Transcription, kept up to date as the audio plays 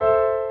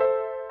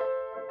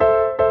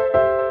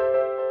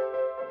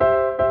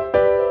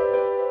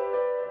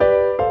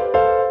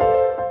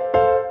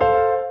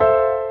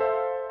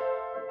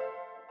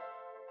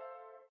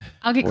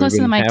I'll get We've close to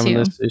the been mic having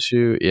too. this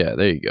issue. Yeah,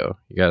 there you go.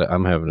 You got it.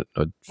 I'm having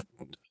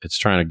it's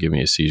trying to give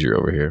me a seizure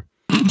over here.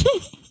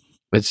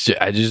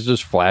 I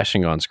just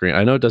flashing on screen.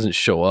 I know it doesn't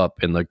show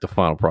up in like the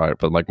final product,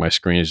 but like my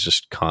screen is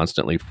just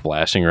constantly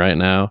flashing right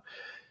now.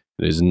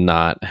 It is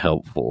not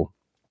helpful.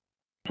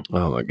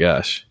 Oh my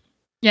gosh.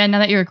 Yeah, now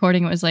that you're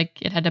recording, it was like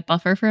it had to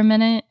buffer for a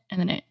minute,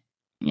 and then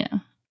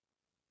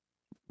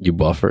You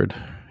buffered?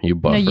 You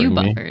buffered? No, you me?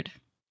 buffered.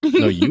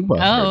 No, you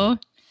buffered. Oh,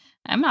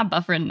 I'm not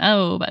buffering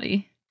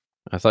nobody.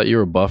 I thought you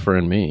were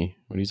buffering me.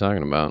 What are you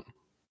talking about?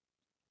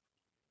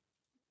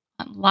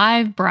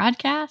 Live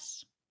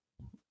broadcast?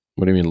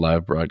 What do you mean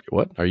live broadcast?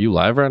 What? Are you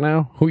live right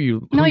now? Who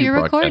you're recording.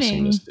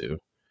 broadcasting this to?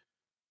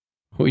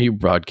 Who are you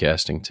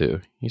broadcasting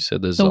to? You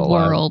said this is a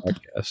live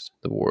podcast.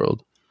 The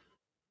world.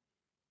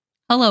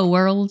 Hello,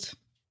 world.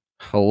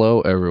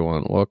 Hello,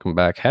 everyone. Welcome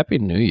back. Happy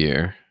New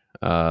Year.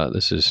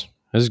 This is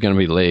going to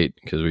be late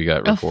because we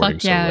got recording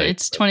so late.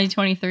 It's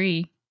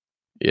 2023.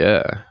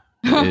 Yeah,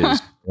 it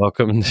is.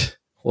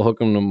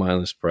 Welcome to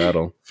Mindless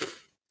Prattle.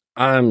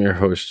 I'm your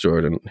host,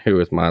 Jordan, here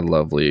with my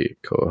lovely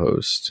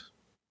co-host,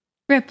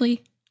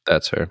 Ripley.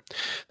 That's her.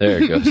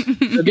 There it goes.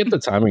 She'll get the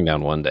timing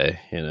down one day,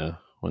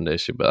 One day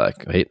she'll be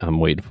like, wait, I'm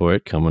waiting for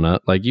it coming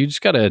up. Like, you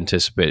just got to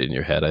anticipate it in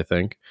your head, I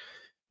think.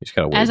 You just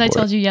got to wait. As I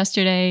told you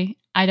yesterday,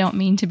 I don't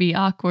mean to be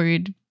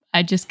awkward.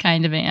 I just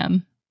kind of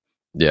am.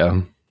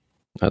 Yeah,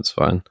 that's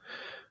fine.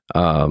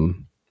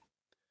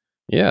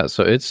 Yeah,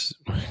 so it's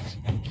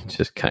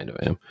just kind of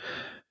am.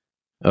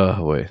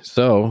 Oh, wait.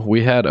 So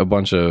we had a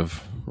bunch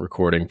of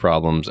recording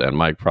problems and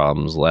mic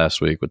problems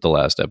last week with the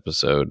last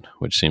episode,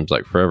 which seems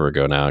like forever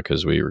ago now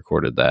because we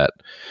recorded that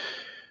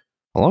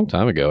a long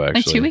time ago, actually.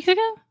 Like 2 weeks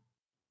ago?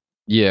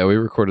 Yeah, we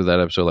recorded that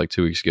episode like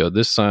 2 weeks ago.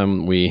 This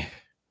time we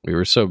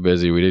were so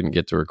busy we didn't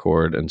get to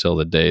record until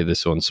the day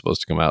this one's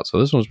supposed to come out. So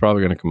this one's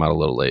probably going to come out a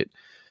little late.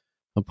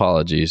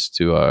 Apologies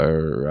to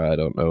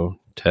our,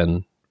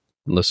 10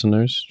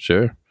 listeners.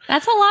 Sure.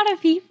 That's a lot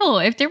of people.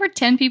 If there were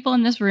 10 people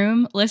in this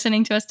room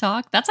listening to us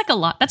talk, that's like a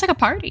lot. That's like a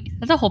party.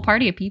 That's a whole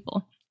party of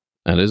people.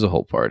 That is a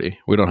whole party.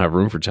 We don't have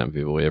room for 10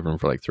 people. We have room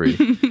for like 3.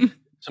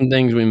 Some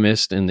things we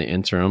missed in the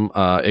interim.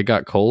 It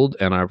got cold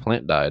and our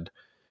plant died.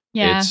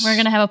 Yeah, we're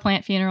going to have a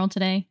plant funeral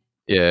today.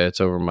 Yeah,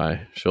 it's over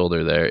my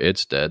shoulder there.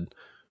 It's dead.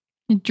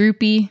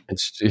 Droopy.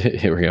 We're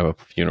going to have a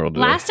funeral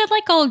today. Lasted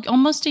like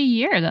almost a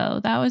year, though.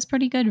 That was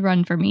pretty good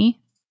run for me.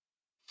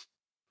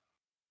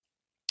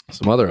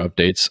 Some other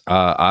updates.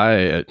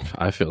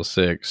 I feel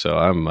sick, so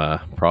I'm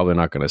probably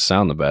not going to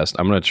sound the best.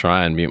 I'm going to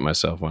try and mute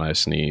myself when I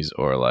sneeze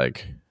or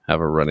like have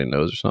a runny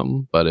nose or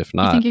something. But if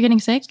not, you think you're getting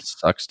sick?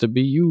 Sucks to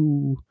be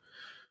you.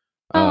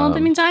 Oh,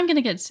 that means I'm going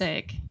to get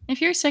sick. If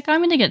you're sick,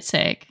 I'm going to get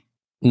sick.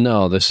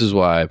 No, this is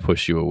why I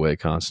push you away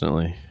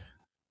constantly.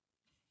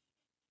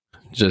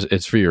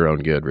 It's for your own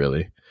good,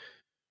 really.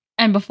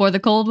 And before the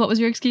cold, what was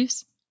your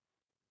excuse?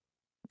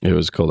 It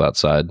was cold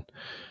outside.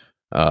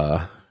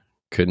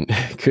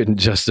 Couldn't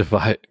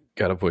justify it.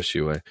 Gotta push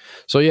you away.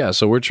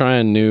 So we're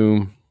trying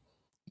new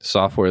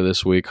software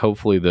this week.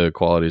 Hopefully the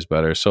quality is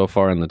better. So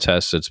far in the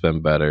tests, it's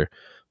been better.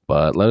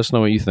 But let us know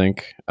what you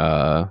think.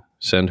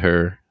 Send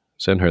her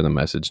the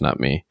message,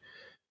 not me.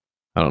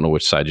 I don't know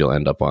which side you'll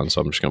end up on,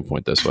 so I'm just gonna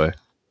point this way.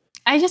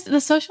 The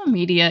social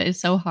media is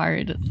so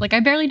hard. Like, I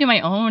barely do my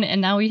own, and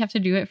now we have to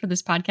do it for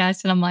this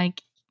podcast. And I'm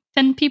like,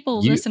 10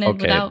 people listening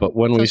without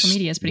social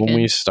media is pretty good.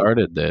 When we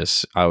started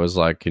this, I was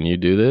like, can you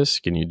do this?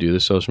 Can you do the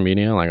social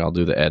media? Like, I'll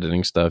do the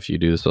editing stuff. You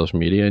do the social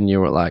media. And you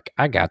were like,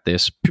 I got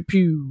this. Pew,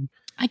 pew.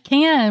 I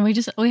can. We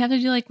have to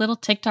do like little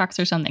TikToks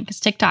or something because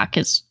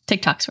TikTok's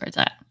where it's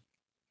at.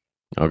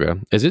 Okay.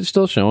 Is it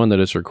still showing that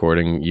it's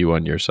recording you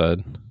on your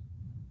side?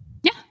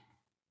 Yeah.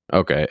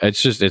 Okay.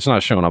 It's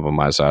not showing up on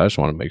my side. I just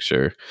want to make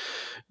sure.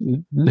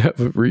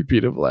 Have a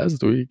repeat of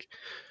last week.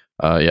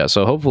 Yeah,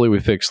 so hopefully we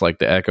fix like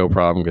the echo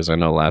problem because I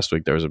know last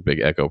week there was a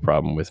big echo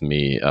problem with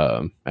me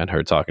and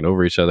her talking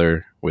over each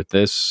other. With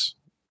this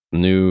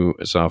new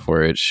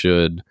software, it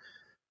should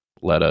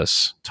let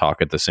us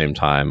talk at the same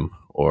time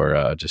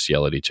or just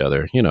yell at each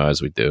other,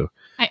 as we do.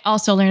 I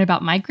also learned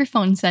about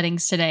microphone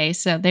settings today,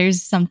 so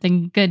there's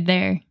something good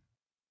there.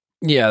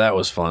 Yeah, that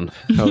was fun.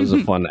 That was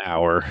a fun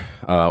hour.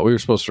 We were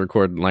supposed to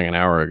record like an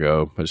hour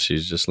ago, but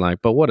she's just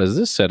like, but what does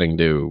this setting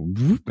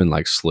do? And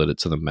like slid it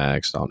to the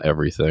max on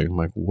everything. I'm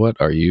like, what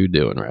are you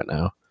doing right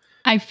now?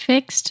 I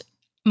fixed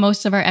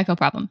most of our echo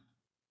problem.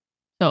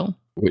 So.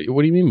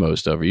 What do you mean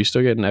most of? Are you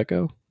still getting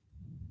echo?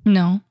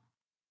 No.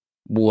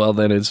 Well,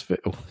 then it's...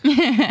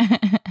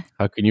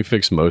 How can you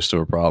fix most of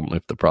a problem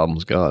if the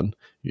problem's gone?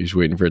 You're just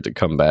waiting for it to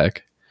come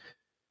back.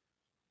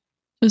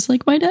 Just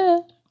like my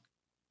dad.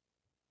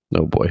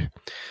 Oh boy.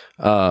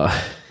 So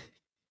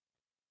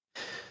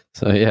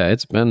yeah,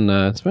 it's been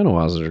a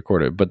while since I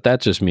recorded, but that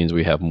just means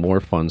we have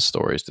more fun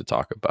stories to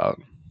talk about.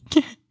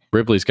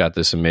 Ripley's got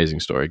this amazing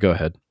story. Go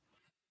ahead.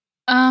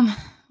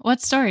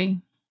 What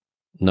story?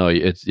 No,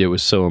 it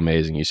was so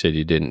amazing. You said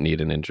you didn't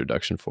need an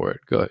introduction for it.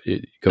 Go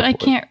I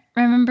can't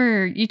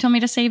remember. You told me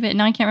to save it.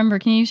 Now I can't remember.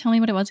 Can you tell me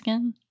what it was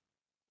again?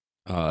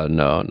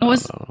 No.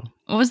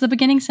 What was the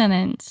beginning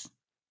sentence?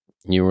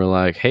 You were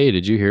like, "Hey,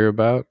 did you hear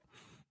about?"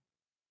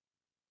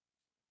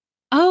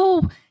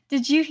 Oh,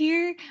 did you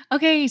hear?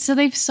 Okay, so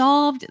they've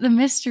solved the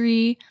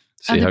mystery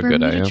of the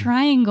Bermuda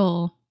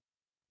Triangle.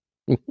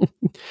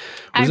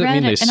 I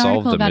read an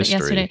article about it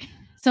yesterday.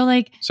 So,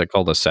 like, is it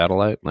called a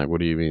satellite? Like, what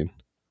do you mean?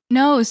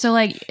 No, so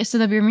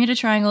the Bermuda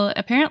Triangle,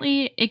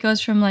 apparently it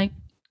goes from like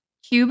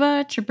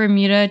Cuba to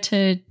Bermuda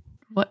to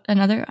what,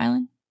 another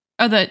island?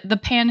 Oh, the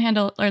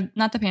Panhandle, or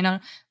not the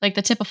Panhandle, like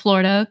the tip of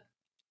Florida.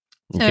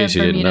 In case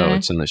you didn't know,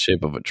 it's in the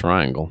shape of a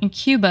triangle. In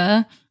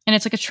Cuba, and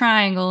it's like a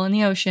triangle in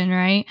the ocean,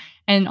 right?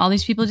 And all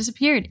these people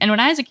disappeared. And when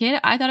I was a kid,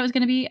 I thought it was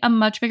going to be a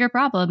much bigger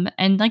problem,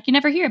 and like you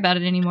never hear about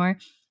it anymore.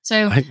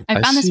 So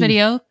I found this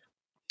video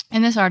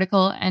in this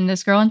article, and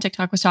this girl on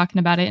TikTok was talking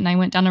about it, and I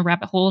went down a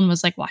rabbit hole and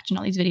was like watching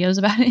all these videos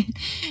about it.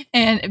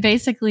 And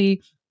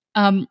basically,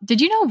 did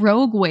you know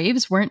rogue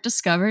waves weren't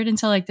discovered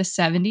until like the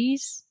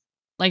 70s?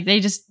 Like they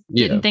just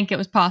didn't think it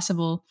was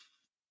possible.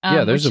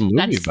 Yeah, there's a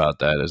movie about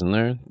that, isn't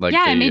there? Like,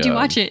 yeah, I made you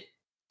watch it.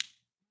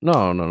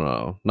 No,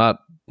 not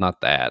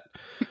that.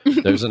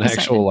 There's an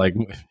actual like,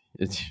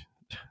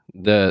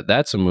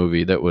 that's a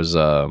movie that was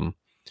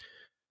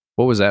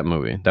what was that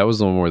movie? That was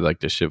the one where like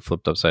the ship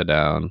flipped upside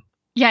down.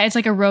 Yeah, it's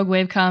like a rogue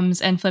wave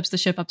comes and flips the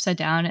ship upside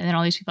down, and then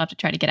all these people have to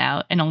try to get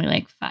out, and only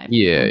like 5.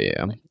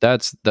 Yeah.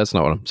 That's not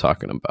what I'm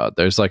talking about.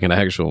 There's like an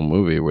actual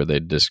movie where they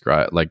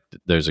describe, like,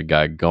 there's a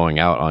guy going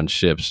out on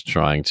ships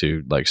trying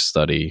to like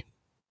study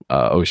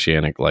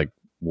oceanic like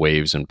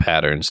waves and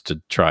patterns to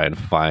try and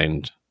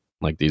find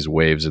like these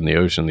waves in the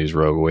ocean, these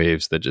rogue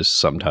waves that just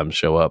sometimes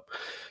show up.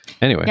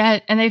 Anyway, yeah,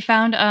 and they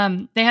found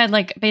they had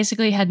like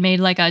basically had made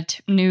like a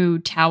new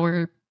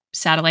tower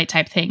satellite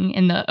type thing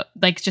in the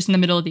like just in the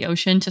middle of the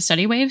ocean to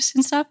study waves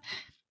and stuff.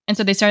 And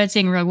so they started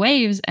seeing rogue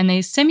waves, and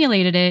they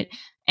simulated it.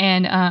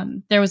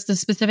 And there was the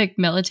specific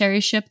military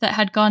ship that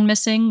had gone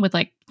missing with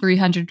like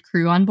 300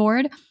 crew on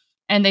board,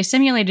 and they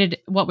simulated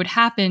what would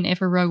happen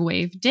if a rogue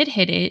wave did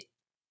hit it.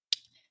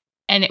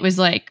 And it was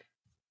like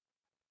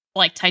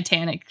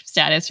Titanic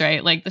status,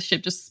 right? Like the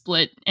ship just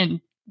split and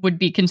would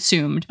be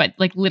consumed, but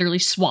like literally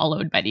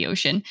swallowed by the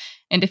ocean.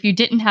 And if you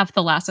didn't have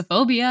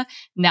thalassophobia,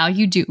 now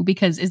you do,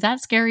 because is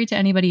that scary to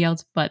anybody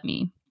else but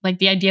me? Like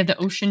the idea of the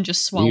ocean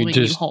just swallowing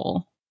you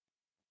whole.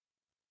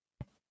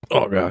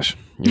 Oh gosh,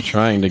 you're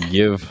trying to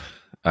give.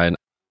 I'm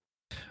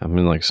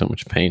in like so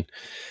much pain.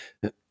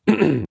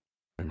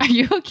 Are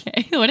you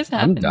okay? What is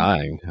happening? I'm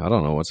dying. I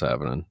don't know what's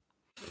happening.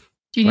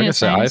 Do you need a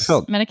sinus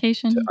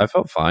medication? I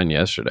felt fine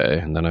yesterday,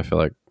 and then I feel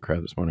like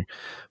crap this morning.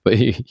 But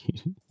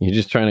you're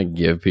just trying to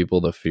give people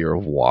the fear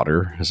of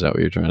water. Is that what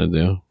you're trying to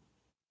do?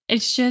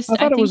 It's just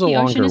I think the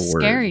ocean is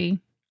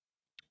scary.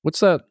 What's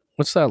that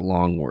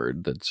long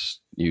word that's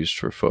used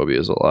for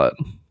phobias a lot?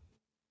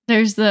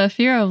 There's the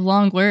fear of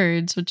long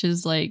words, which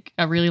is like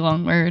a really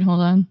long word. Hold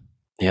on.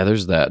 Yeah,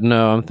 there's that.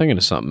 No, I'm thinking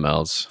of something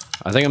else.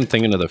 I think I'm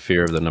thinking of the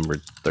fear of the number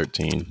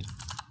 13.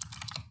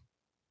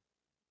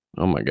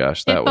 Oh my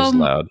gosh, that was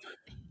loud.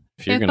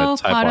 If you're going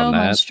to type on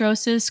that.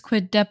 Hippopotamo-monstrosis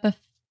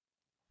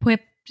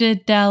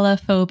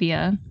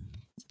quadripididaphobia.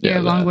 Fear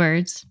of long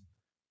words.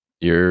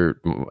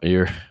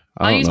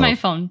 I'll use my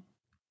phone.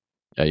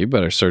 Yeah, you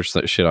better search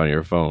that shit on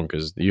your phone,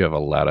 because you have a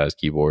loud-ass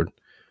keyboard.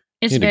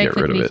 It's very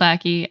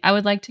clickety-clacky. I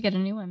would like to get a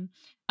new one.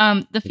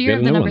 The fear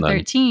of the number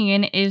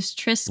 13 is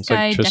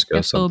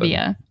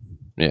triskaidekaphobia.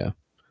 Yeah.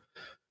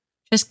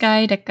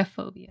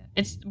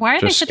 Triskaidekaphobia. Why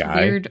are they such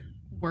weird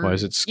words? Why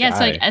is it sky? Yeah, it's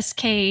like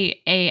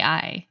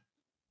SKAI.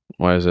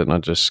 Why is it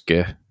not just ske?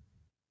 It's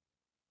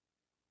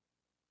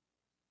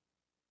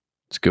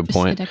a good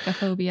point.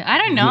 Triskaidekaphobia. I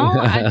don't know.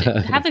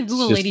 Have the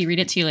Google lady read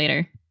it to you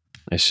later.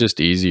 It's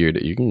just easier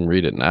you can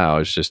read it now.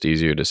 It's just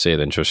easier to say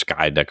than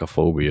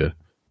triskaidekaphobia.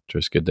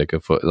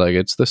 Triskaidekaphobia. Like,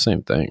 it's the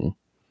same thing.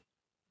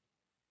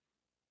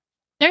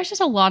 There's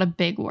just a lot of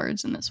big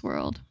words in this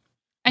world.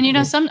 And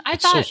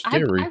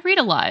I read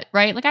a lot,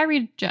 right? Like I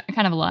read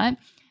kind of a lot.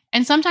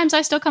 And sometimes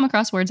I still come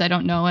across words I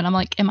don't know. And I'm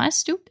like, am I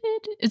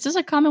stupid? Is this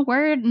a common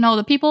word? No,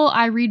 the people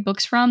I read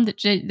books from,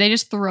 they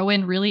just throw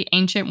in really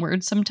ancient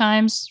words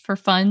sometimes for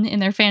fun in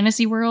their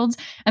fantasy worlds.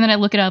 And then I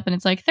look it up and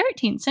it's like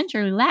 13th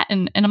century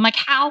Latin. And I'm like,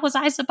 how was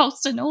I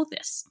supposed to know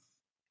this?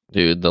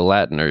 Dude, the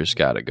Latiners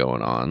got it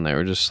going on. They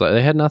were just like,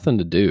 they had nothing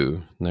to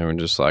do. And they were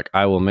just like,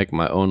 I will make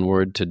my own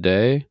word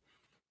today.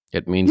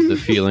 It means the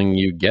feeling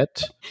you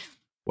get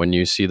when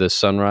you see the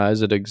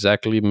sunrise at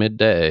exactly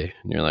midday.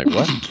 And you're like,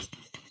 what?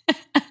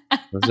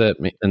 What does that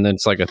mean? And then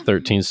it's like a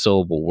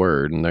 13-syllable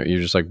word. And you're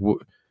just like,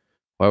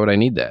 why would I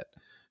need that?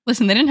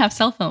 Listen, they didn't have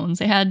cell phones.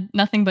 They had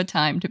nothing but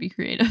time to be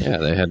creative. Yeah,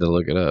 they had to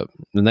look it up.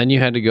 And then you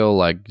had to go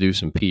like do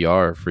some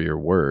PR for your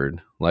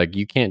word. Like,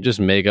 you can't just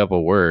make up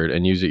a word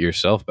and use it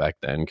yourself back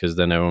then, because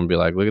then everyone would be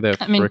like, look at that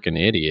freaking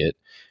idiot.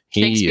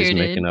 He is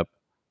making up.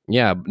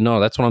 Yeah, no,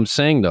 that's what I'm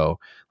saying, though.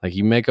 Like,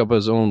 he make up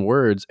his own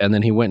words, and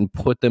then he went and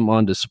put them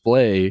on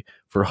display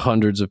for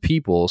hundreds of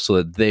people so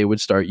that they would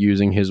start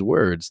using his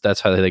words.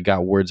 That's how they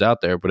got words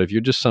out there. But if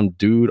you're just some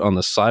dude on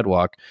the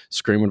sidewalk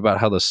screaming about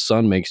how the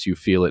sun makes you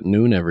feel at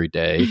noon every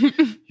day,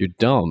 you're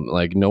dumb.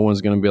 Like, no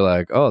one's going to be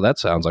like, oh, that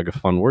sounds like a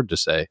fun word to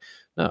say.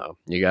 No,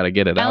 you got to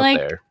get it out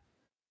there.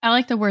 I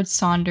like the word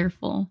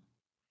sonderful.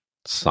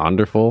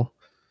 Sonderful?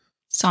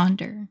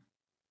 Sonder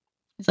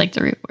is like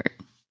the root word.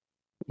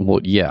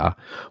 Well, yeah.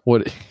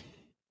 What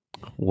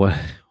what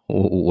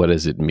what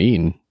does it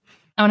mean?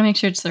 I want to make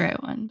sure it's the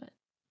right one. But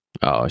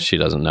Oh, she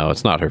doesn't know.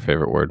 It's not her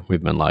favorite word.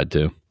 We've been lied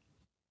to.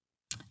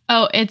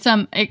 oh, it's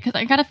 'cause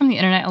I got it from the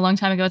internet a long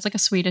time ago. It's like a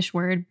Swedish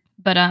word,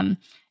 but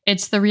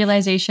it's the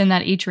realization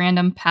that each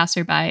random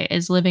passerby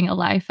is living a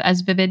life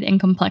as vivid and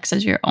complex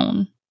as your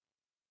own.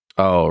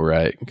 Oh,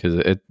 right.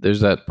 Because there's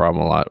that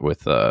problem a lot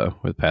with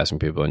passing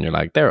people, and you're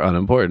like, they're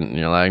unimportant. And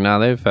you're like, nah,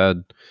 they've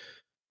had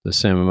the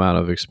same amount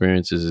of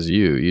experiences as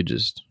you. You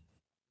just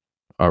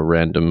are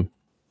random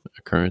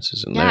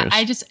occurrences in Yeah, theirs.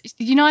 I just,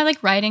 I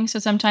like writing. So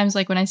sometimes,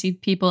 like, when I see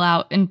people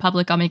out in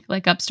public, I'll make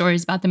like up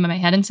stories about them in my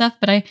head and stuff.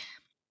 But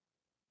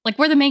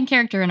we're the main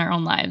character in our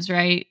own lives,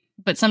 right?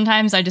 But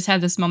sometimes I just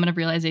have this moment of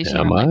realization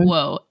where Am I'm like, I?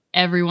 whoa,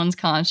 everyone's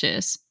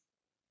conscious.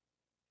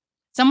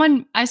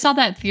 I saw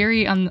that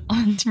theory on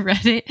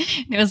Reddit.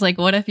 And it was like,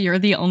 what if you're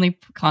the only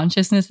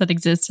consciousness that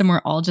exists and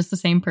we're all just the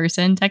same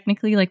person?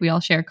 Technically, like we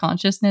all share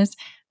consciousness,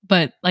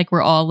 but like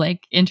we're all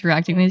like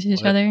interacting with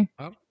each What? other.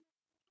 I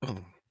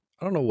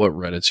don't know what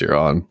Reddits you're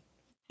on,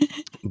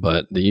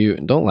 but you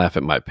don't laugh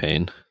at my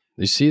pain.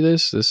 You see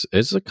this? This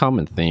it's a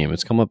common theme.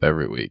 It's come up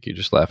every week. You're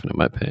just laughing at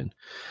my pain.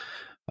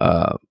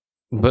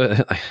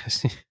 But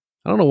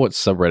I don't know what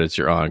subreddits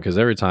you're on because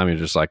every time you're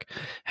just like,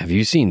 "Have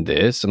you seen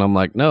this?" And I'm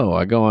like, "No,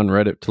 I go on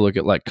Reddit to look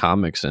at like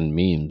comics and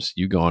memes.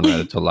 You go on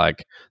Reddit to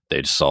like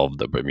they'd solved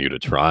the Bermuda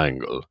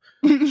Triangle.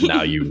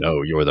 Now you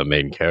know you're the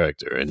main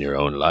character in your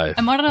own life."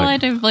 I'm on a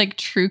Like, lot of like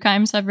true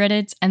crime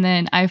subreddits, and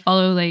then I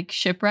follow like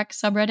shipwreck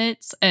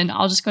subreddits, and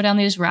I'll just go down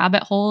these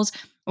rabbit holes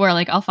where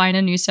like I'll find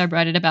a new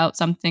subreddit about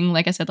something,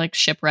 like I said, like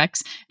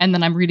shipwrecks, and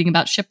then I'm reading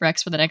about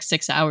shipwrecks for the next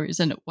 6 hours.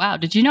 And wow,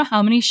 did you know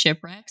how many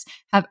shipwrecks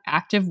have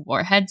active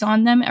warheads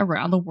on them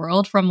around the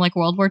world from like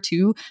World War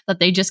II that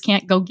they just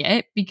can't go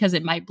get because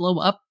it might blow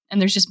up?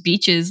 And there's just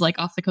beaches like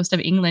off the coast of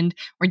England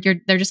where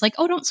they're just like,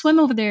 oh, don't swim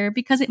over there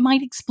because it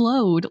might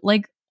explode.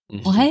 Like,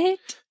 what?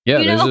 yeah,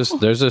 You know?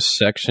 there's a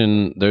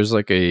section. There's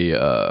like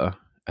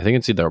I think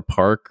it's either a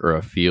park or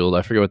a field.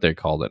 I forget what they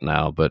called it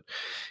now, but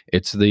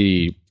it's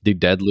the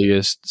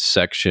deadliest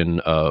section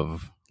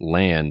of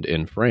land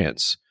in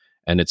France,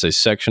 and it's a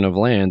section of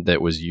land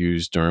that was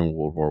used during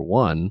World War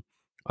One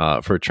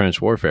for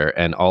trench warfare.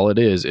 And all it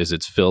is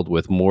it's filled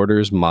with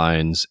mortars,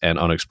 mines, and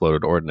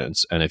unexploded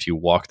ordnance. And if you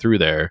walk through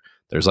there,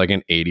 there's like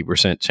an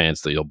 80%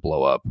 chance that you'll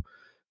blow up.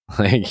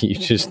 Like you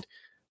just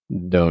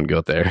don't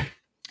go there.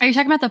 Are you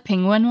talking about the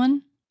penguin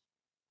one?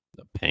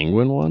 The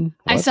penguin one?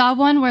 I What? saw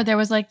one where there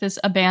was like this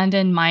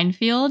abandoned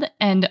minefield,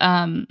 and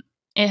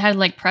it had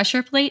like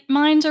pressure plate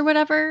mines or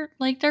whatever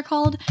like they're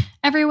called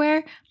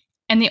everywhere.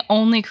 And the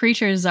only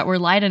creatures that were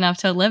light enough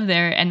to live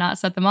there and not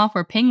set them off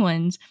were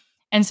penguins.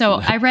 And so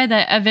I read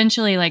that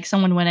eventually like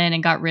someone went in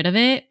and got rid of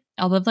it,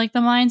 all of like the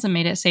mines, and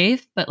made it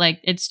safe, but like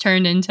it's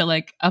turned into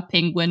like a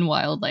penguin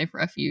wildlife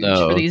refuge for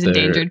No, these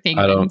endangered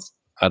penguins.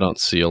 I don't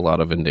see a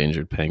lot of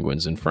endangered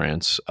penguins in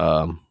France.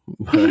 But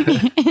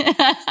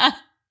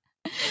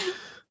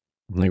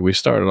like we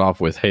started off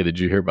with, "Hey, did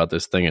you hear about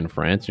this thing in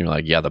France?" And you're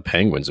like, "Yeah, the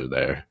penguins are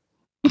there."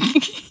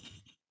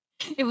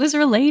 It was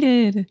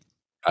related.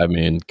 I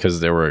mean, because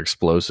there were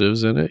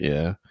explosives in it.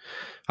 Yeah,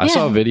 I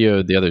saw a Yeah.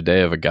 video the other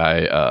day of a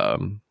guy.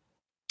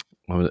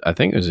 I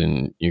think it was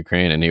in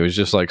Ukraine, and he was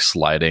just like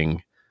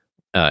sliding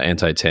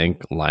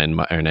anti-tank line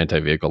or an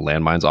anti-vehicle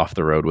landmines off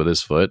the road with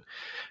his foot.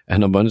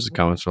 And a bunch of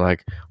comments were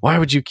like, "Why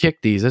would you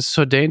kick these? That's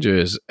so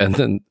dangerous." And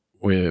then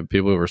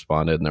people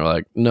responded, and they're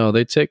like, "No,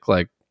 they take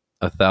like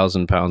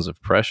 1,000 pounds of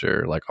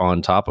pressure like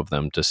on top of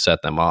them to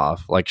set them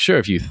off. Like, sure,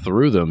 if you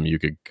threw them, you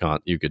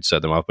could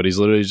set them off, but he's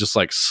literally just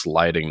like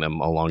sliding them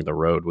along the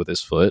road with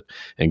his foot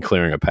and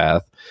clearing a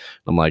path."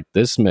 I'm like,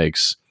 this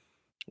makes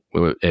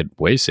it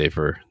way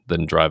safer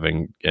than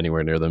driving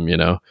anywhere near them. You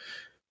know?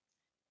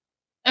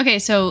 Okay,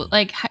 so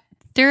like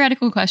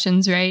theoretical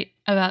questions, right,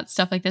 about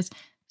stuff like this.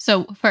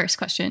 So, first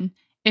question: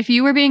 if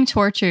you were being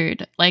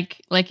tortured,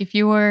 like if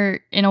you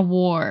were in a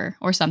war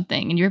or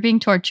something and you were being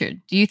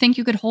tortured, do you think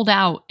you could hold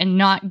out and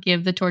not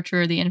give the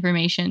torturer the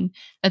information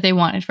that they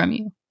wanted from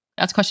you?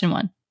 That's question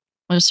one.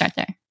 We'll just start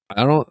there.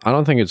 I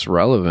don't think it's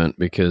relevant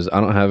because I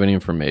don't have any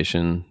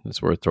information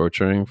that's worth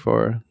torturing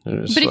for.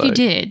 They're just But if you like,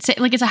 did, say,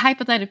 like it's a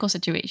hypothetical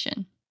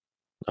situation.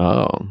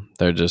 oh,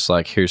 they're just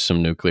like, here's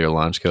some nuclear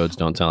launch codes.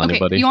 Don't tell Okay,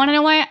 anybody. you want to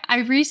know why?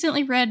 I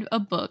recently read a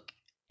book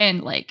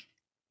and like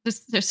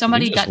there's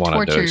somebody You just got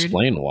wanted to tortured.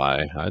 explain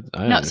why. I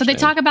No, so they understand.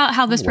 talk about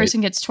how this Wait.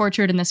 person gets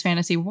tortured in this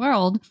fantasy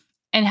world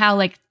and how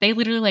like they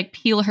literally like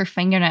peel her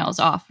fingernails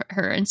off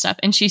her and stuff,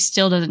 and she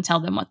still doesn't tell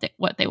them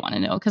what they want to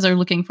know because they're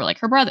looking for like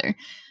her brother.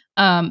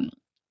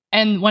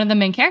 And one of the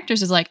main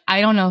characters is like,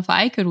 I don't know if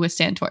I could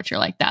withstand torture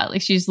like that.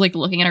 Like she's like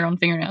looking at her own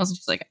fingernails and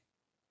she's like,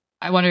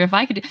 I wonder if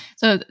I could.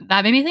 So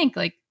that made me think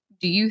like,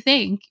 do you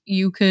think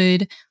you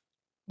could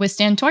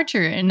withstand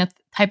torture in a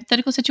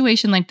hypothetical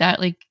situation like that?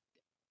 Like,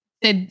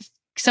 did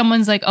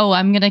someone's like, oh,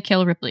 I'm gonna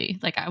kill Ripley.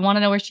 Like, I want to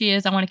know where she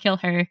is. I want to kill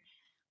her.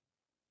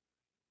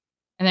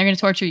 and they're going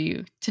to torture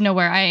you to know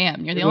where I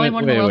am. You're the only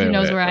one in the Wait, world wait, who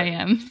knows wait, where I wait.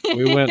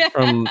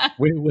 am.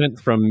 We went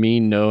from me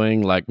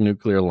knowing like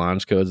nuclear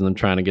launch codes and them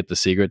trying to get the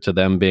secret to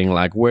them being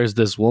like, "Where's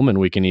this woman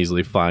we can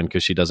easily find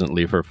because she doesn't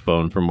leave her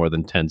phone for more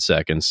than 10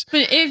 seconds."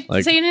 But if,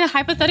 Like, say, in a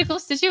hypothetical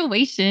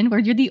situation where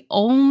you're the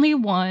only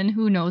one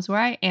who knows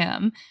where I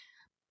am,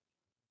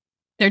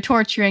 they're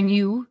torturing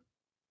you.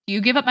 Do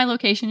you give up my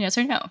location? Yes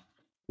or no?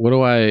 what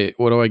do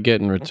I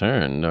get in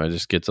return? Do I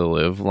just get to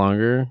live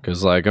longer?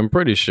 Because like I'm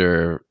pretty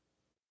sure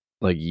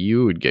like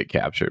you would get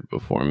captured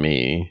before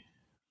me.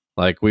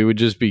 Like we would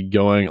just be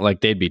going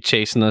like they'd be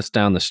chasing us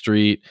down the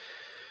street,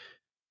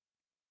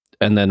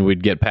 and then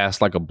we'd get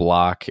past like a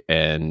block,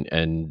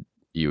 and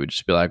you would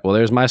just be like, "Well,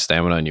 there's my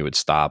stamina," and you would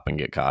stop and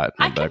get caught.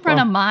 And I I'd be can like, run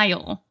 "Well, a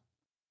mile.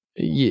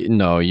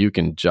 no, you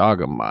can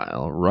jog a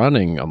mile.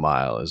 Running a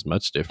mile is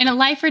much In different." a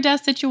life or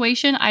death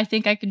situation, I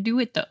think I could do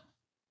it though.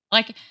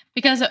 Like,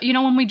 because,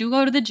 when we do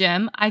go to the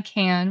gym, I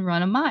can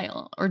run a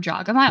mile or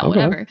jog a mile, Okay.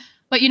 whatever.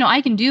 But,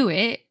 I can do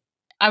it.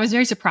 I was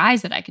very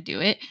surprised that I could do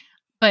it.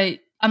 But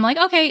I'm like,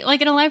 okay, like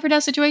in a life or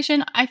death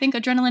situation, I think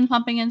adrenaline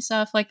pumping and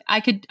stuff, like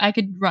I could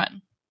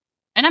run.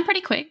 And I'm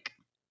pretty quick.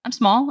 I'm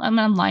small. I'm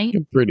light.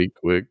 You're pretty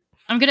quick.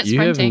 I'm good at You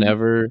have sprinting.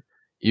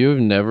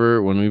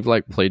 never, when we've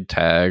like played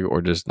tag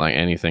or just like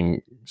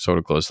anything sort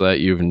of close to that,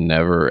 you've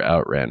never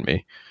outran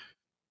me.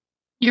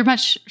 You're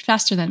much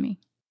faster than me.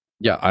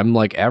 Yeah, I'm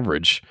like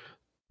average.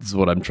 This is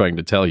what I'm trying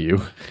to tell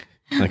you.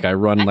 Like I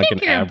run I like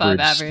think an you're above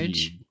average.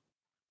 average.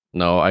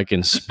 No, I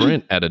can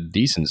sprint at a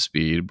decent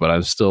speed, but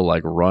I'm still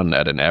like run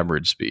at an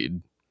average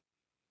speed.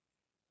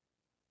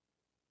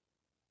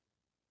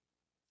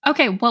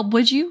 Okay, well,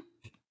 would you?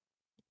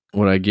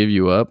 Would I give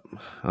you up?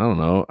 I don't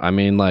know. I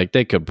mean, like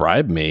they could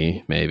bribe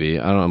me, maybe.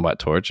 I don't know about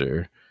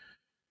torture.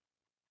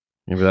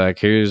 You'd be like,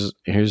 here's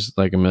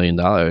like $1 million,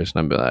 and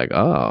I'd be like,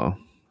 oh,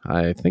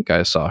 I think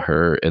I saw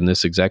her in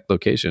this exact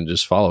location.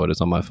 Just follow it.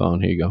 It's on my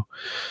phone. Here you go.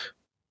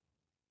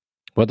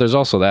 But there's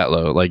also that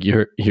low. Like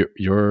your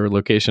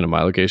location and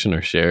my location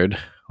are shared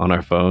on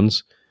our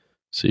phones,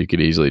 so you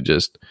could easily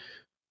just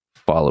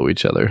follow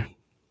each other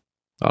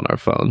on our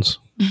phones.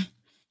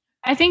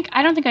 I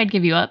don't think I'd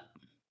give you up.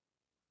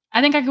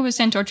 I think I could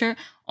withstand torture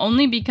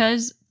only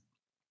because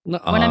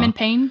when I'm in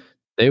pain.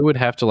 They would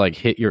have to like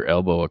hit your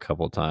elbow a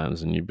couple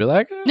times, and you'd be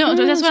like, No,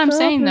 that's what I'm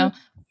saying it. though.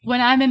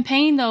 When I'm in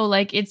pain though,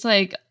 like it's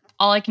like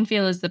all I can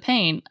feel is the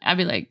pain. I'd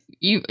be like,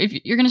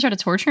 if you're gonna try to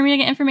torture me to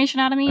get information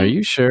out of me. Are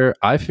you sure?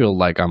 I feel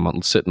like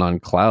I'm sitting on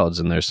clouds,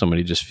 and there's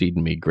somebody just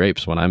feeding me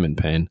grapes when I'm in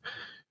pain.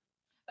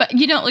 But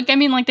like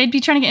they'd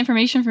be trying to get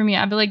information from me.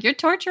 I'd be like, you're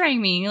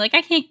torturing me. Like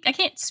I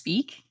can't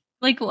speak.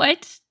 Like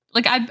what?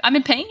 Like I'm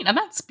in pain. I'm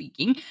not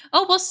speaking.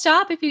 Oh, well,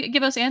 stop if you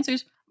give us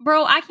answers,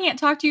 bro. I can't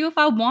talk to you if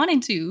I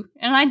wanted to,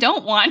 and I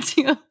don't want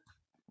to.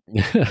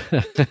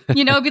 It'd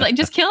be like,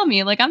 just kill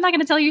me. Like I'm not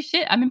gonna tell you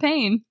shit. I'm in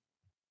pain.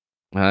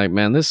 I'm like,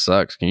 man, this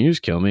sucks. Can you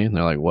just kill me? And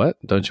they're like, what?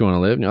 Don't you want to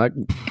live? And you're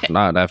like,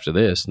 not after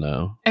this,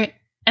 no. Okay.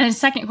 And then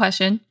second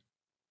question.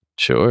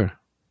 Sure.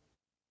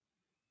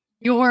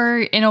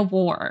 You're in a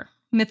war.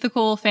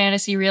 Mythical,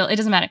 fantasy, real. It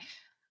doesn't matter.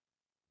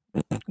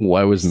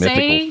 Why was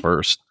mythical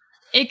first?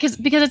 Because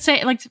it's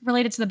like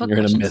related to the book. You're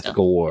in a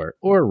mythical war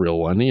or a real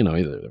one,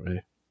 either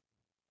way.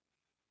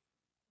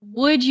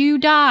 Would you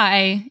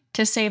die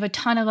to save a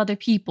ton of other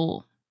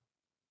people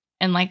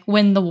and like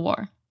win the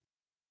war?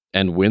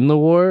 And win the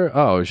war?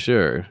 Oh,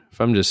 sure. If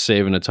I'm just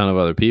saving a ton of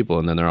other people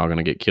and then they're all going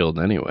to get killed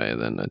anyway,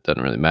 then it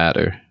doesn't really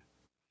matter.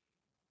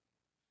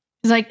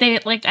 It's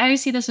like I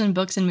always see this in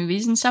books and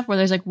movies and stuff where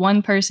there's like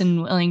one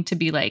person willing to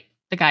be like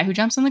the guy who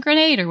jumps on the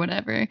grenade or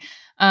whatever.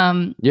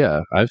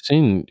 Yeah, I've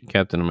seen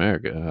Captain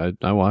America.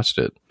 I watched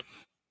it.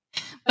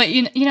 But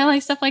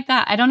like stuff like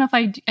that. I don't know if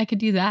I could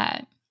do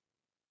that.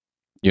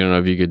 You don't know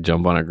if you could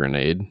jump on a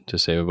grenade to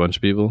save a bunch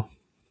of people?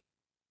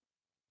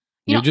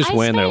 You're just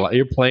weighing their life.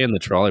 You're playing the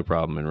trolley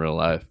problem in real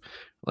life.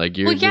 Like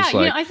you're just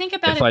like, I think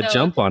about if I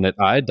jump on it,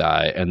 I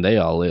die and they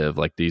all live.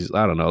 Like these,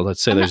 I don't know.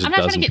 Let's say there's a dozen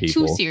people. I'm not trying to get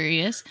too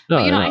serious. No,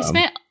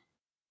 but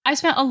I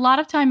spent a lot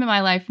of time in my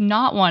life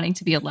not wanting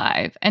to be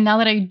alive, and now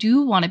that I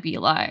do want to be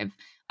alive,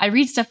 I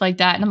read stuff like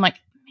that, and I'm like,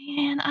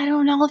 man, I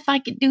don't know if I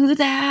could do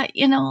that.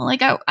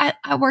 Like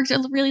I worked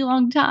a really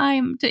long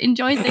time to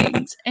enjoy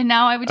things, and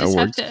now I would just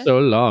have to so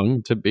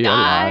long to be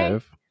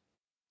alive.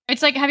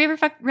 It's like, have you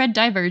ever read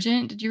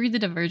Divergent? Did you read the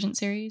Divergent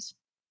series?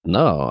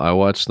 No, I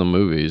watched the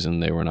movies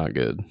and they were not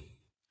good.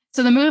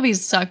 So the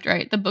movies sucked,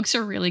 right? The books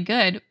are really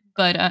good,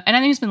 but and I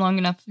think it's been long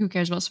enough. Who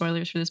cares about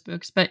spoilers for this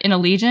books? But in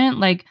Allegiant,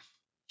 like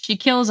she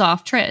kills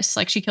off Triss.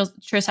 Like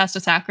Triss has to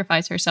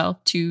sacrifice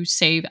herself to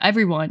save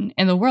everyone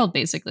in the world,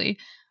 basically.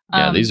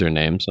 Yeah, these are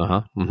names.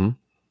 Mm-hmm.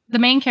 The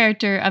main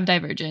character of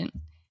Divergent.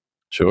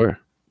 Sure.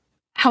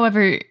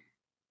 However,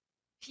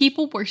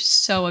 people were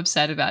so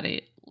upset about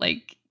it.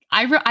 Like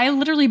I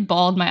literally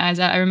bawled my eyes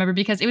out. I remember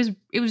because it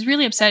was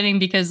really upsetting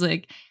because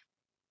like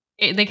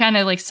they kind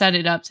of like set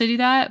it up to do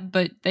that,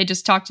 but they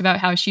just talked about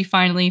how she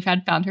finally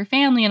had found her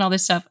family and all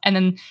this stuff, and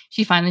then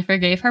she finally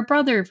forgave her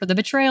brother for the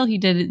betrayal he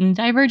did in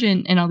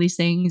Divergent and all these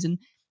things, and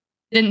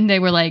then they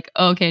were like,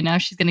 oh, okay, now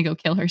she's gonna go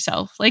kill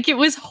herself. Like it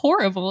was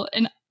horrible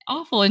and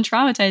awful and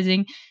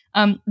traumatizing.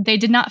 They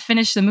did not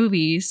finish the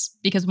movies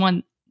because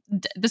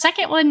the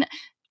second one,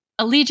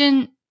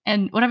 Allegiant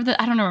and whatever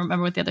I don't know,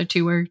 remember what the other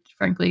two were,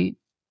 frankly.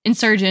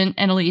 Insurgent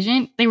and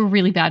Allegiant, they were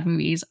really bad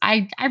movies.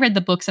 I read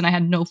the books and I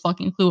had no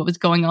fucking clue what was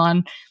going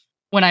on.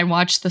 When I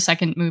watched the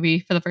second movie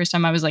for the first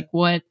time, I was like,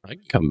 what? I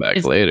can come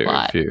back later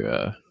if you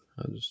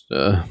I'm just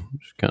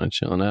kind of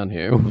chilling out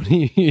here. What are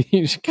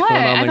you just what?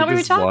 going on I like thought we were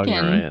this long talking.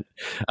 rant?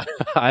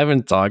 I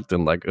haven't talked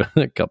in like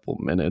a couple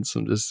minutes.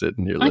 I'm just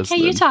sitting here listening.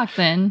 Okay, you talk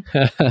then.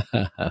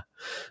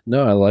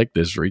 No, I like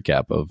this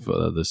recap of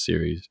the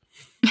series.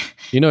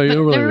 They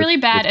were really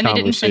bad and they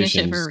didn't finish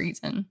it for a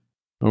reason.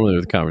 Normally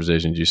with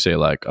conversations, you say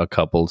like a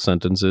couple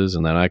sentences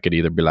and then I could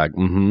either be like,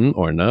 mm-hmm,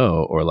 or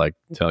no, or like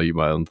tell you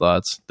my own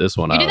thoughts. This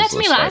one, you did that to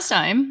me last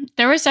time.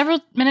 There were several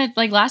minutes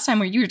like last time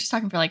where you were just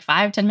talking for like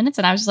 5-10 minutes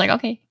and I was just like,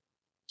 okay,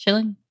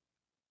 chilling.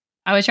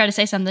 I always try to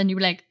say something. You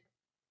were like,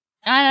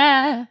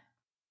 ah.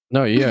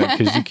 No, yeah,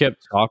 because you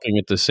kept talking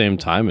at the same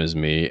time as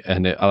me.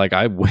 And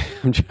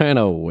I'm trying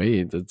to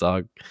wait to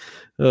talk.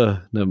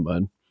 Never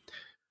mind.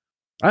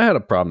 I had a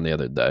problem the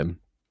other day.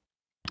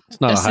 It's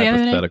not Just a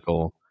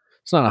hypothetical.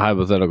 It's not a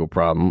hypothetical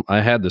problem.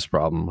 I had this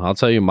problem. I'll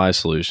tell you my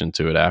solution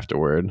to it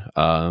afterward.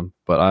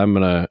 But I'm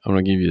gonna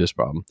give you this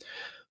problem.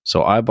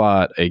 So I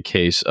bought a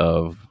case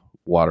of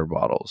water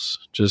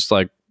bottles, just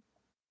like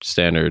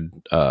standard,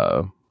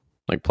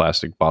 like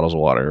plastic bottles of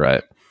water,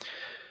 right?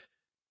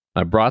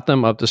 I brought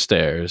them up the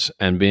stairs,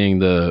 and being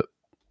the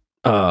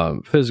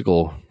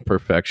physical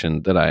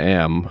perfection that I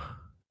am,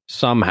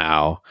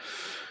 somehow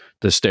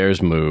the stairs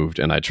moved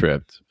and I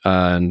tripped,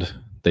 and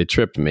they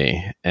tripped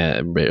me,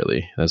 and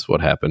barely. That's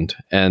what happened.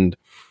 And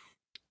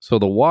so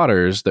the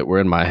waters that were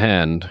in my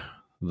hand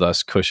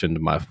thus cushioned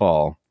my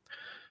fall.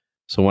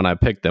 So when I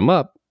picked them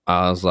up,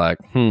 I was like,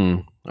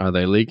 are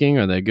they leaking?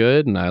 Are they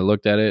good? And I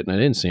looked at it and I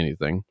didn't see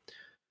anything.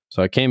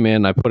 So I came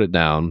in, I put it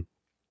down.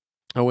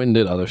 I went and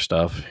did other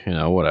stuff,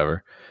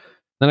 whatever.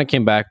 Then I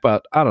came back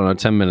about,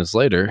 10 minutes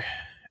later,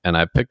 and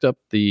I picked up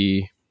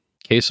the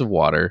case of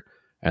water,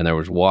 and there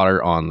was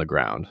water on the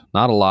ground.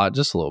 Not a lot,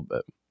 just a little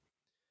bit.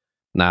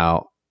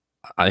 Now,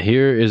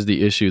 here is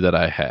the issue that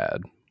I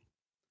had.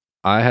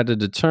 I had to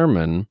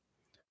determine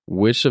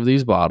which of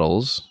these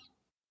bottles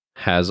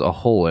has a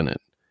hole in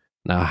it.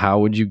 Now, how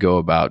would you go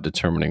about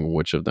determining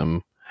which of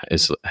them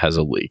has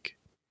a leak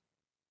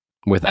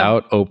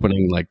without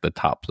opening like the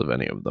tops of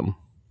any of them?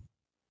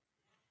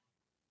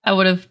 I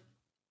would have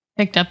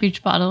picked up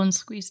each bottle and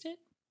squeezed it.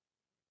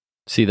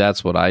 See,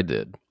 that's what I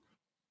did.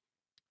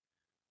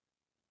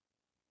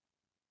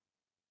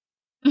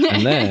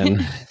 And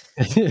then,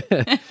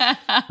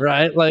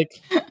 right? Like,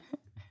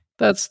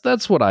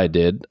 that's what I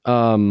did.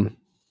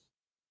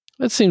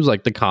 It seems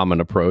like the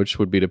common approach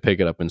would be to pick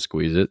it up and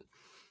squeeze it.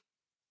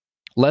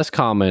 Less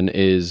common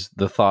is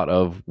the thought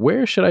of,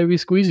 where should I be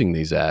squeezing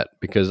these at?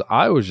 Because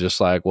I was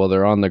just like, well,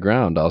 they're on the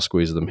ground. I'll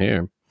squeeze them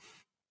here.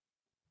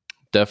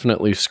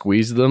 Definitely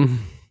squeezed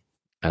them,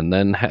 and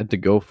then had to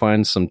go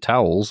find some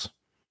towels.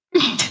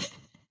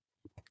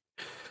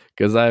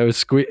 Because I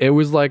was it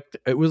was like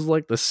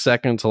the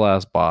second to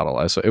last bottle.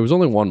 It was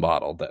only one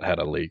bottle that had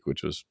a leak,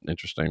 which was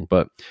interesting.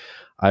 But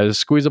I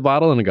squeeze a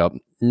bottle and I go,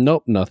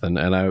 nope, nothing.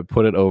 And I would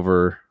put it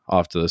over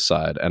off to the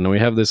side. And we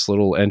have this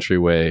little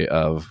entryway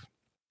of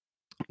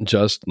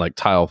just like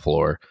tile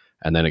floor,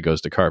 and then it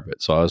goes to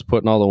carpet. So I was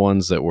putting all the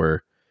ones that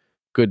were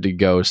good to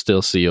go,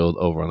 still sealed,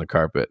 over on the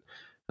carpet,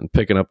 and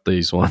picking up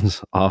these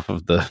ones off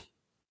of the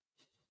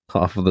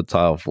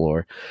tile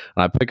floor.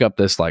 And I pick up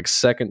this like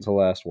second to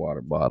last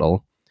water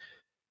bottle,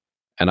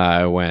 and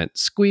I went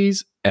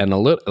squeeze, and a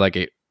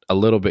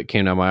little bit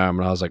came down my arm,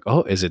 and I was like,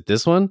 oh, is it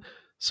this one?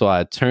 So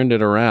I turned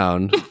it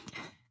around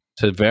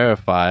to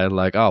verify,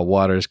 like, oh,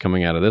 water's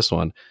coming out of this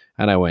one.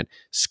 And I went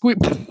squeeze,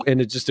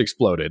 and it just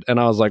exploded. And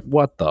I was like,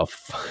 what the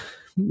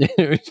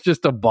it was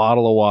just a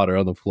bottle of water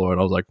on the floor. And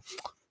I was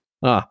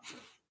like,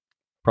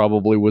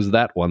 probably was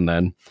that one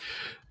then.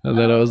 And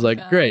then I was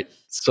like, great.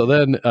 So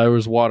then there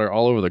was water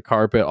all over the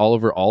carpet, all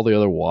over all the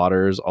other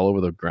waters, all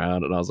over the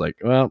ground. And I was like,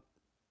 well,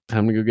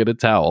 time to go get a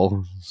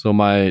towel. So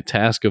my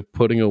task of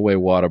putting away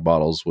water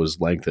bottles was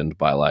lengthened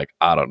by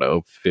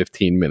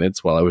 15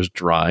 minutes while I was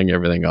drying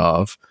everything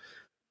off.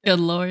 Good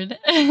Lord.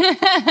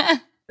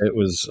 It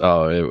was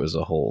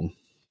a whole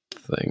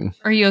thing.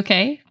 Are you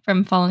okay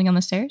from falling on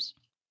the stairs?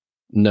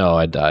 No,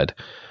 I died.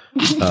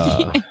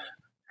 God,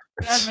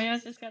 my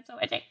nose just got so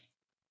itchy.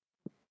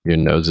 Your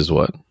nose is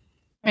what?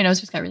 My nose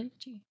just got really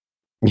itchy.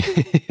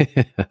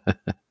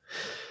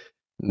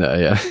 No,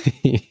 yeah.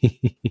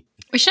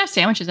 We should have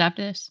sandwiches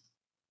after this.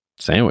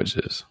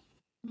 Sandwiches?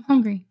 I'm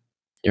hungry.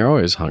 You're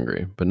always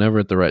hungry, but never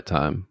at the right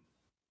time.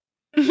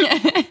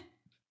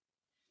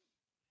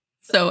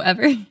 So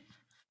ever.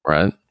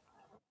 Right?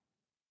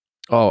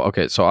 Oh,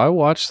 okay. So I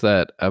watched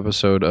that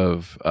episode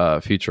of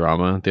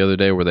Futurama the other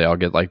day where they all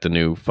get like the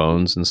new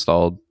phones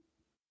installed.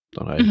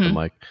 Don't I hit the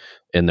mic?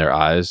 In their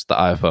eyes, the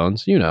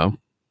iPhones,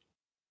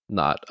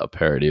 not a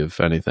parody of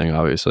anything,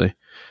 obviously.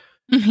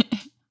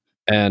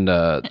 And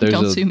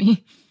don't sue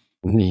me.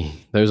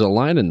 There's a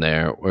line in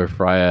there where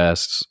Fry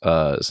asks,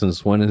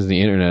 since when is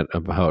the internet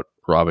about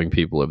robbing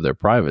people of their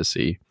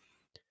privacy?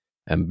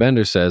 And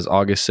Bender says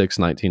August 6,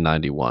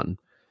 1991.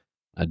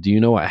 Do you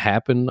know what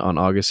happened on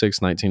August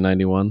 6,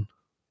 1991?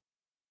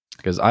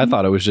 Because I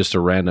thought it was just a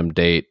random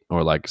date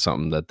or like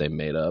something that they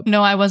made up.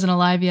 No, I wasn't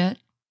alive yet.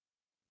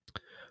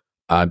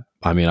 I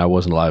mean, I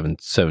wasn't alive in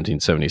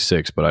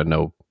 1776, but I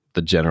know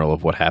the general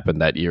of what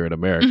happened that year in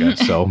America.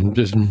 So I'm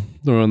just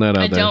throwing that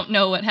out there. I don't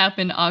know what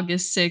happened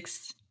August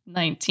 6th,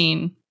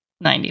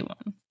 1991.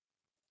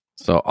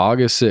 So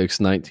August 6,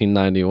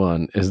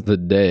 1991 is the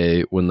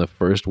day when the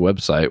first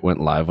website went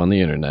live on the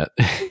internet.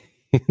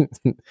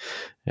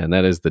 And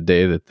that is the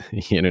day that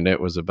the internet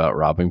was about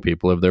robbing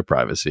people of their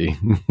privacy.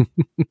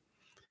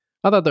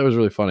 I thought that was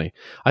really funny.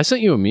 I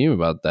sent you a meme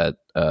about that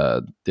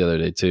the other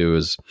day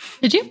too.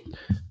 Did you?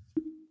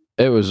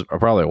 It was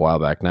probably a while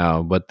back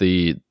now, but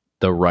the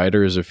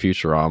writers of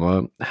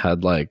Futurama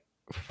had like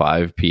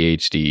 5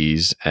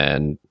 PhDs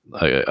and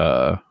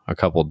a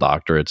couple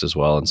doctorates as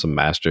well and some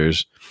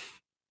masters.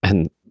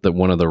 And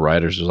one of the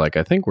writers was like,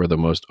 I think we're the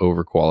most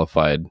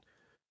overqualified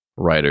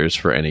writers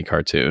for any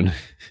cartoon.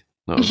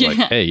 And I was like,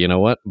 hey, you know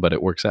what? But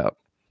it works out.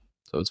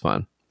 So it's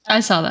fine. I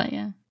saw that,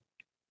 yeah.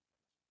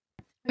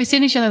 We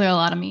send each other a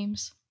lot of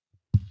memes.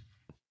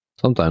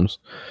 Sometimes.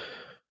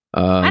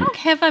 I don't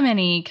have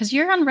many because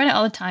you're on Reddit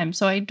all the time,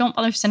 so I don't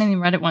bother sending the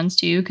Reddit ones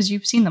to you because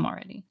you've seen them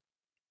already.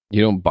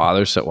 You don't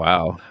bother? So,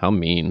 wow, how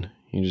mean.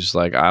 You're just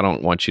like, I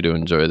don't want you to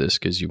enjoy this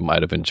because you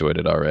might have enjoyed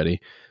it already.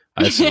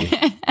 I see.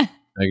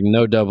 Like,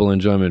 no double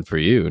enjoyment for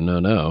you.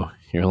 No.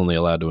 You're only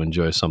allowed to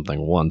enjoy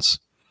something once.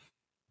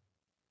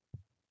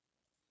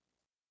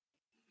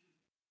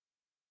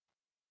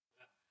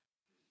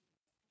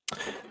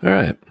 All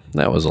right.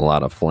 That was a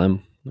lot of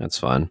phlegm. That's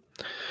fine.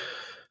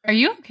 Are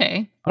you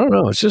okay? I don't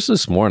know. It's just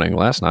this morning.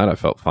 Last night I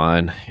felt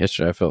fine.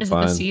 Yesterday I felt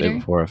fine. The day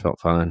before I felt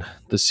fine.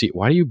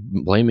 Why are you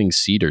blaming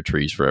cedar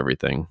trees for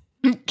everything?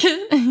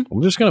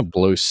 I'm just going to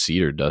blow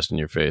cedar dust in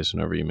your face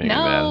whenever you make me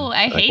mad. No,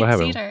 I hate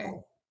cedar.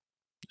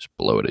 Just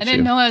blow it at you. I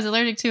didn't know I was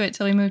allergic to it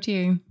till we moved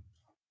here.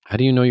 How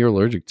do you know you're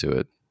allergic to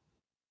it?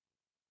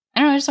 I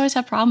don't know. I just always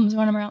have problems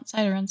when I'm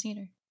outside around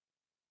cedar.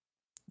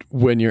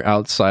 When you're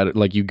outside,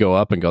 like you go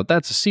up and go,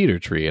 that's a cedar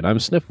tree and I'm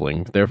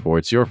sniffling, therefore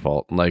it's your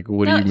fault. Like,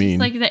 what do you mean?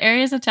 Like the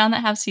areas of town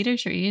that have cedar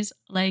trees,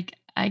 like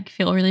I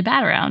feel really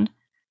bad around.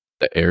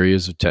 The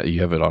areas of town,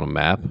 you have it on a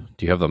map?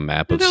 Do you have the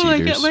map of cedars?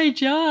 Like at my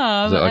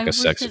job. Is that like a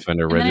sex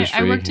offender registry?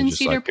 I worked in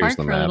Cedar Park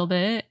for a little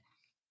bit.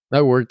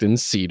 I worked in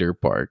Cedar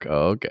Park.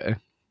 Oh, okay.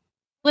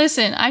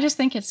 Listen, I just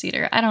think it's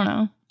cedar. I don't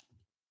know.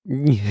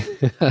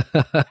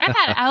 I've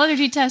had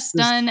allergy tests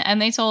done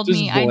and they told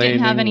me I didn't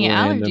have any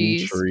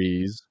allergies.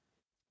 Trees.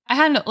 I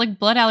had like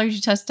blood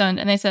allergy tests done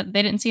and they said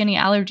they didn't see any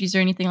allergies or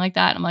anything like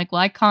that. And I'm like, well,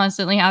 I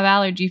constantly have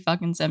allergy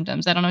fucking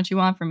symptoms. I don't know what you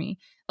want from me.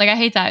 Like, I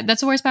hate that. That's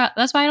the worst part.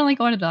 That's why I don't like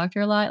going to the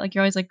doctor a lot. Like,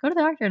 you're always like, go to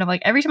the doctor. And I'm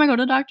like, every time I go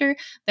to the doctor,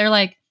 they're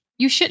like,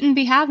 you shouldn't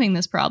be having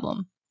this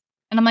problem.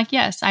 And I'm like,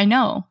 yes, I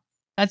know.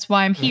 That's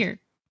why I'm here.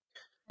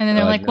 And then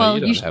they're like, well,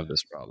 you don't have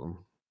this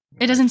problem.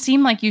 It doesn't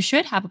seem like you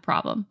should have a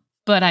problem,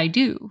 but I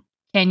do.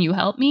 Can you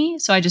help me?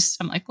 So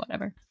I'm like,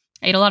 whatever.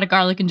 I ate a lot of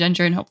garlic and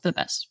ginger and hope for the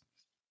best.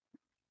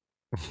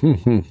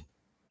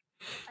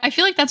 I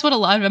feel like that's what a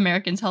lot of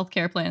Americans'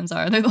 healthcare plans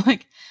are. They're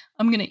like,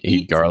 I'm going to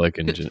eat garlic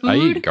and ginger. I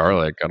eat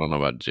garlic. I don't know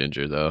about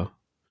ginger, though.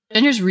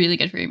 Ginger's really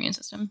good for your immune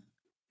system.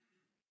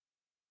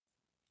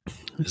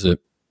 Is it?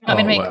 I'm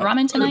going to make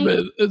ramen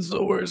tonight. It's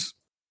the worst.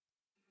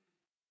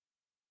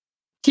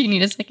 Do you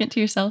need a second to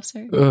yourself,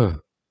 sir?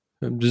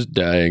 I'm just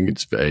dying.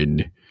 It's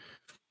fine.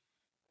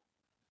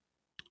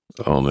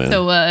 Oh, man.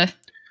 So,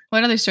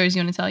 what other stories do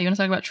you want to tell? You want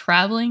to talk about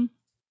traveling?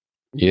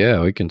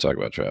 Yeah, we can talk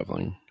about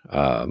traveling.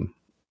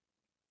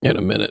 In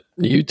a minute.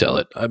 You tell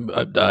it. I'm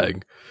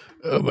dying.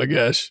 Oh my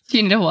gosh. Do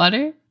you need a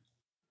water?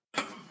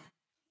 So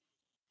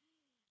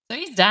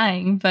he's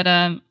dying, but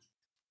I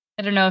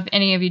don't know if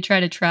any of you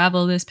tried to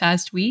travel this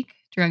past week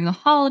during the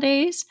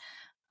holidays.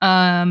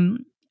 But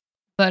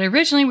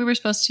originally we were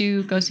supposed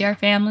to go see our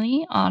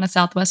family on a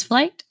Southwest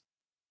flight.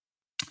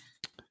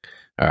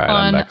 All right,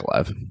 I'm back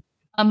alive.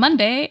 On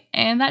Monday,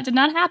 and that did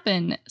not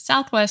happen.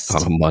 Southwest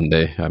on a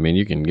Monday. I mean,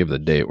 you can give the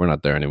date. We're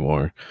not there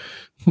anymore.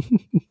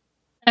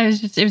 It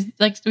was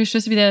like we were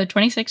supposed to be the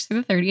 26th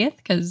through the 30th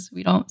because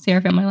we don't see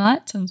our family a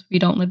lot since we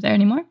don't live there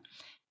anymore.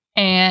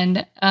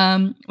 And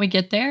we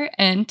get there,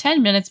 and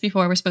 10 minutes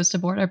before we're supposed to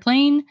board our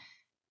plane,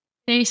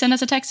 they send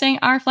us a text saying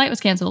our flight was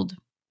canceled.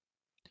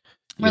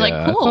 We're like,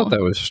 cool. I thought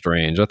that was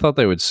strange. I thought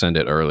they would send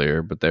it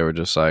earlier, but they were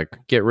just like,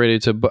 get ready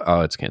to...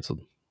 Oh, it's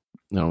canceled.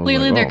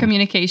 Clearly, their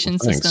communication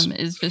system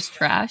is just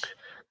trash.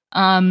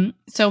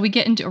 So we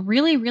get into a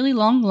really, really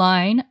long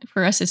line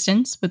for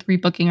assistance with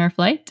rebooking our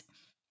flight.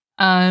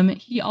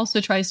 He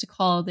also tries to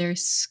call their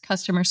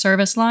customer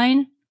service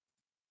line.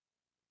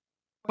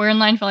 We're in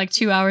line for like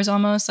 2 hours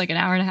almost, like an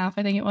hour and a half,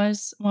 I think it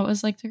was. What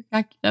was like,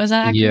 was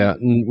that accurate? Yeah,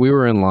 we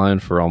were in line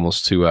for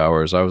almost 2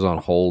 hours. I was on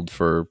hold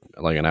for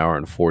like an hour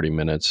and 40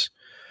 minutes.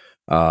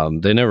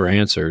 They never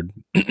answered.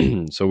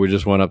 So we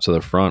just went up to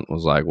the front,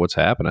 was like, what's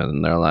happening?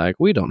 And they're like,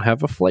 we don't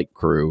have a flight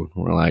crew.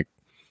 We're like,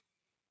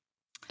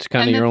 it's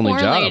kind of And the your only poor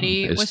job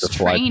lady is was to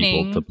fly people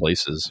to training.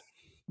 places.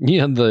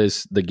 Yeah,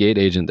 the gate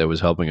agent that was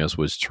helping us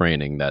was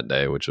training that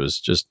day, which was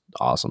just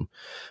awesome.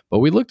 But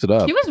we looked it She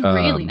up. was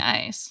really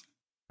nice.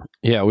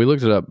 Yeah, we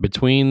looked it up.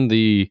 Between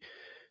the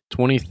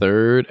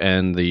 23rd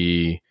and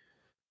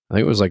I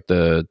think it was like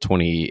the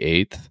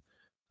 28th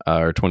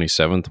or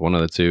 27th, one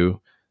of the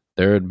two,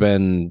 there had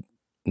been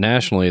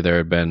nationally, there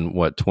had been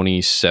what,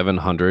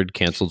 2,700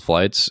 canceled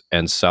flights,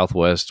 and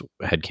Southwest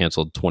had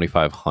canceled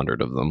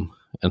 2,500 of them.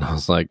 And I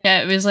was like,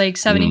 Yeah, it was like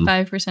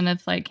 75%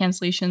 of flight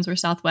cancellations were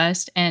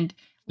Southwest, and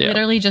yeah.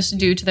 literally just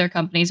due to their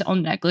company's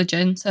own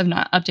negligence of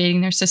not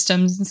updating their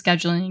systems and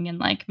scheduling and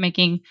like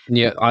making.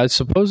 Yeah, I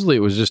supposedly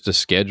it was just a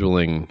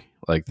scheduling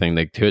like thing.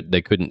 They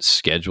couldn't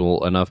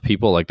schedule enough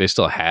people. Like they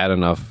still had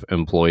enough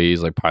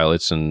employees, like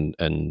pilots and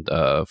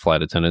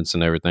flight attendants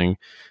and everything,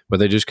 but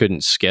they just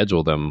couldn't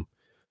schedule them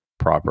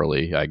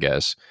properly, I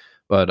guess.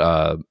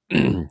 But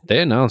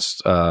they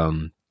announced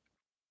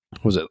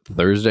was it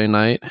Thursday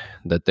night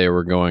that they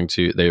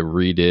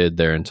redid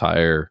their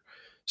entire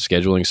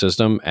scheduling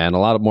system, and a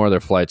lot of more of their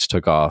flights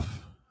took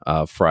off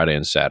Friday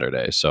and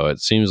Saturday. So it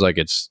seems like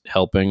it's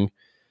helping.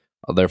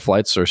 Their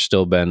flights are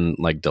still been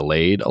like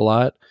delayed a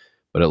lot,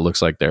 but it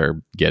looks like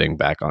they're getting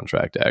back on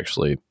track to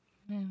actually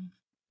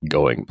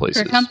going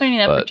places. For a company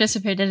that But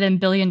participated in $1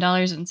 billion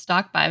in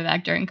stock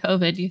buyback during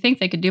COVID, you think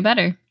they could do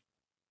better?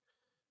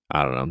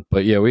 I don't know.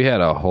 But yeah, we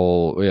had a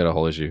whole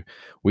issue.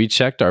 We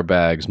checked our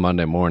bags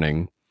Monday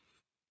morning,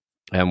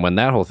 and when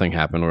that whole thing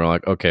happened, we were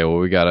like, okay, well,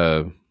 we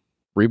gotta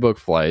rebook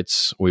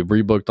flights. We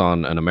rebooked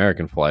on an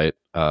American flight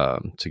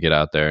to get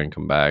out there and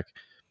come back.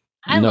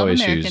 I No love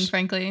issues. American,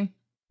 frankly.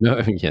 No,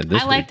 yeah,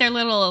 I like their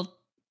little.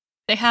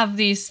 They have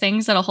these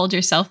things that'll hold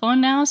your cell phone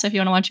now. So if you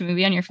want to watch a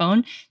movie on your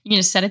phone, you can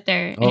just set it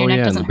there, and your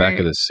neck doesn't in the back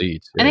hurt. of the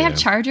seat. And they have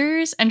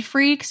chargers and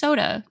free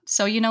soda.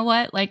 So you know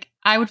what? Like,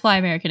 I would fly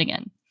American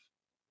again.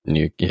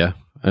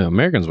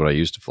 American's what I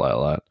used to fly a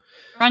lot.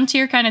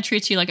 Frontier kind of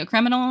treats you like a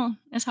criminal,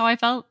 is how I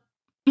felt.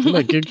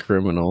 Like a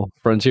criminal.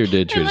 Frontier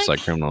did treat us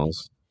like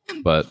criminals.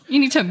 But you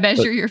need to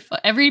measure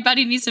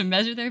everybody needs to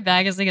measure their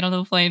bag as they get on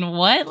the plane.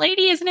 What,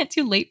 lady? Isn't it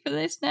too late for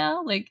this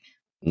now? Like,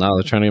 no,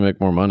 they're trying to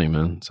make more money,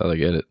 man. That's how they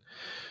get it.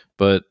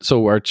 But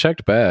so our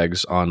checked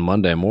bags on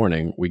Monday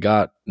morning, we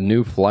got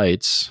new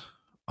flights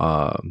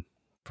for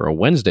a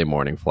Wednesday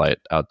morning flight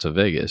out to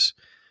Vegas.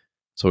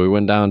 So we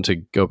went down to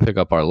go pick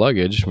up our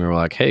luggage. We were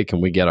like, hey,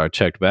 can we get our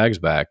checked bags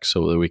back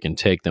so that we can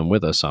take them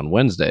with us on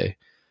Wednesday?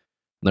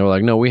 And they were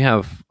like, no, we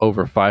have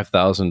over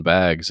 5,000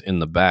 bags in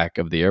the back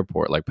of the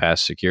airport, like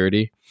past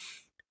security.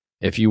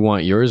 If you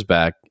want yours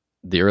back,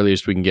 the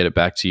earliest we can get it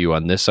back to you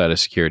on this side of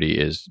security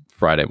is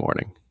Friday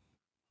morning.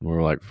 And we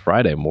were like,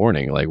 Friday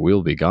morning? Like,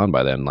 we'll be gone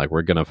by then. Like,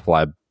 we're going to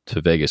fly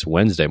to Vegas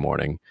Wednesday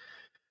morning.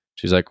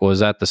 She's like, well, is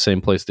that the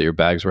same place that your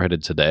bags were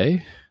headed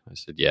today? I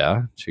said,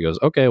 yeah. She goes,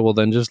 okay, well,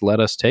 then just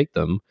let us take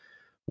them.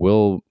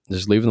 We'll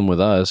just leave them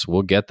with us.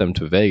 We'll get them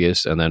to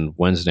Vegas. And then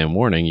Wednesday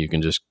morning, you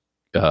can just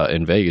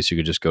in Vegas, you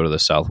could just go to the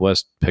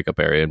Southwest pickup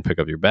area and pick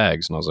up your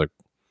bags. And I was like,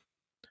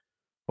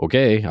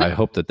 okay, I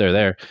hope that they're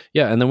there.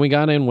 Yeah. And then we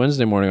got in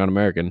Wednesday morning on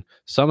American.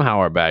 Somehow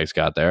our bags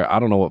got there. I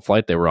don't know what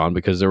flight they were on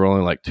because there were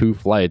only like 2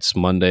 flights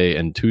Monday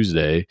and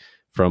Tuesday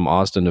from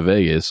Austin to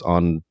Vegas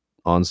on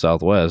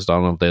Southwest. I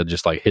don't know if they had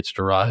just like hitched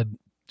a ride,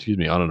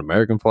 on an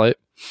American flight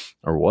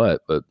or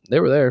what, but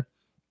they were there.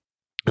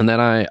 And then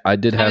I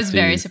was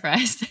very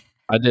surprised.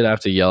 I did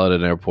have to yell at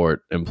an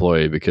airport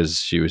employee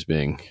because she was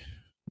being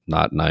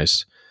not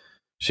nice.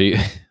 You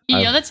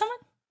yelled at someone?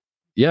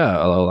 Yeah,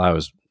 I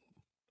was.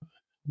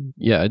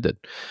 Yeah, I did.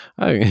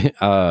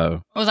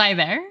 Was I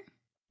there?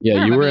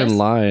 Yeah, you were in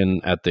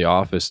line at the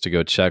office to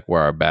go check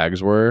where our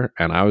bags were,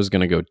 and I was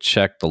going to go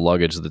check the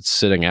luggage that's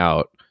sitting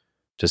out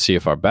to see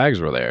if our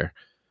bags were there.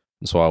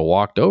 And so I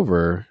walked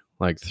over,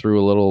 like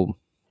through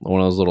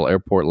one of those little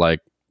airport like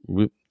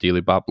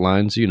dealy bop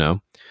lines,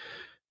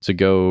 to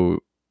go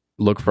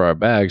look for our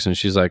bags. And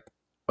she's like,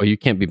 "Oh, you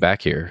can't be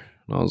back here."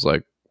 And I was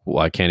like,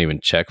 well, I can't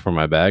even check for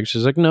my bag.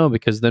 She's like, no,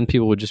 because then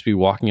people would just be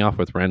walking off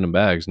with random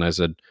bags. And I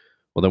said,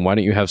 well, then why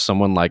don't you have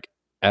someone like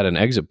at an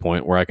exit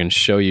point where I can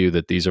show you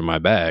that these are my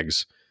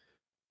bags?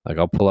 Like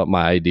I'll pull up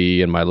my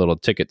ID and my little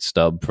ticket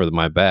stub for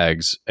my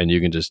bags and you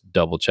can just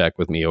double check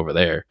with me over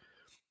there.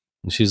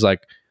 And she's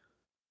like,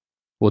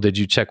 well, did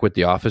you check with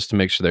the office to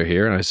make sure they're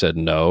here? And I said,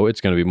 no,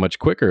 it's going to be much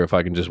quicker if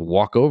I can just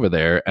walk over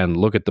there and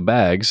look at the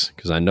bags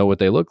because I know what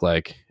they look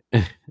like.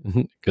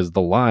 Because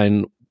the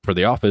line for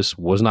the office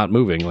was not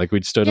moving. Like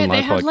we'd stood in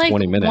line for like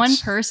 20 minutes. One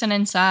person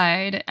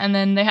inside, and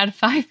then they had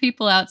 5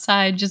 people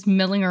outside just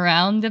milling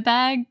around the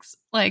bags,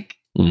 like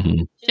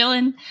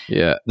chilling.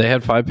 Yeah, they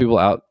had 5 people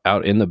out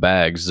in the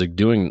bags, like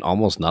doing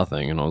almost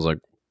nothing. And I was like,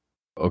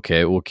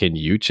 okay, well, can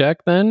you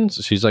check then?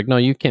 So she's like, no,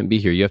 you can't be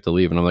here. You have to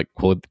leave. And I'm like,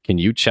 well, can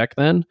you check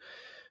then?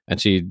 And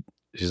she's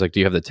like, do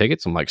you have the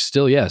tickets? I'm like,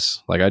 still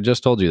yes. Like I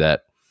just told you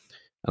that.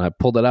 And I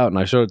pulled it out and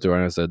I showed it to her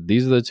and I said,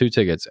 these are the 2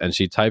 tickets. And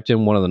she typed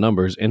in one of the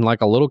numbers in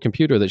like a little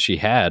computer that she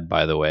had,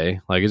 by the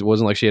way. Like it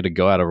wasn't like she had to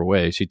go out of her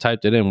way. She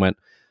typed it in, went,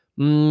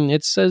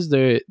 it says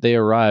they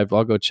arrived.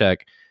 I'll go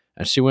check.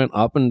 And she went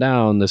up and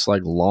down this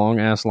like long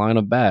ass line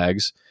of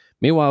bags.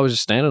 Meanwhile, I was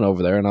just standing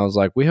over there and I was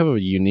like, we have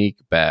a unique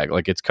bag.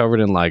 Like it's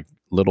covered in like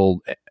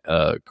little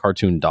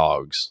cartoon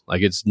dogs.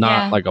 Like it's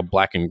not like a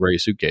black and gray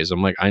suitcase.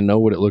 I'm like, I know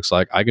what it looks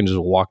like. I can just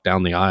walk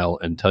down the aisle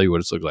and tell you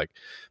what it looks like.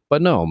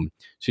 But no,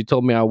 she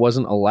told me I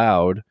wasn't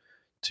allowed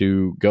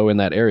to go in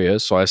that area.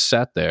 So I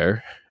sat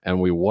there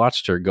and we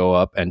watched her go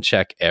up and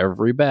check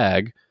every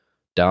bag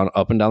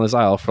up and down this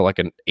aisle for like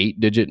an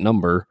 8-digit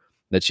number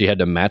that she had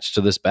to match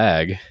to this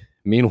bag.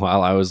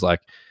 Meanwhile, I was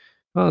like,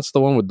 oh, it's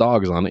the one with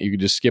dogs on it. You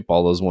could just skip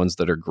all those ones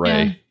that are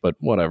gray, but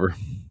whatever.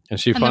 And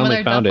she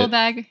finally found it.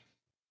 Bag.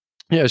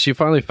 Yeah, she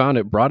finally found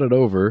it, brought it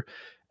over,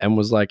 and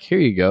was like, here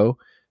you go.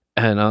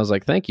 And I was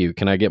like, thank you.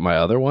 Can I get my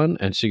other one?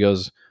 And she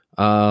goes,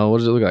 what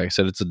does it look like? I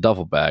said, it's a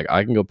duffel bag.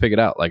 I can go pick it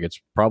out. Like,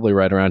 it's probably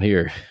right around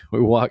here.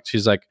 We walked.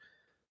 She's like,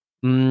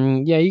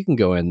 yeah, you can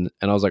go in.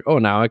 And I was like, oh,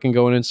 now I can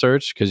go in and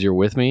search because you're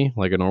with me?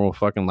 Like a normal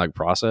fucking like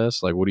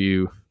process? Like, what do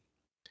you...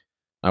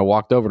 I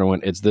walked over and I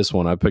went, it's this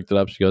one. I picked it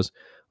up. She goes,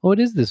 oh, it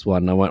is this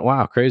one. And I went,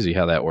 wow, crazy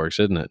how that works,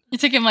 isn't it? It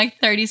took him like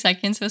 30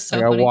 seconds. It was so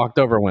like funny. I walked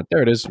over and went,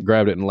 there it is,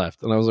 grabbed it and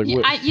left. And I was like,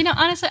 yeah,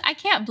 honestly, I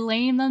can't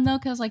blame them though,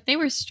 because like they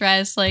were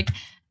stressed. Like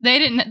they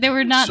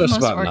were not the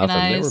most organized.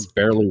 Nothing. They were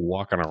barely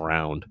walking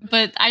around.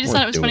 But I just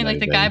thought it was funny. Like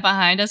the guy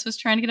behind us was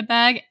trying to get a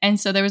bag. And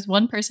so there was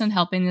one person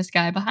helping this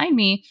guy behind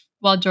me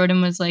while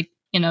Jordan was like,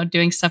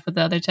 doing stuff with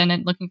the other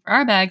tenant looking for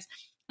our bags.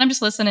 And I'm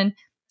just listening.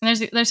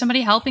 And there's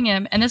somebody helping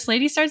him. And this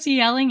lady starts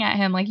yelling at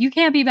him, like, you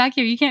can't be back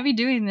here. You can't be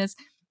doing this.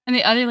 And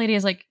the other lady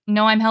is like,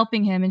 no, I'm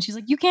helping him. And she's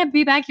like, you can't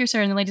be back here, sir.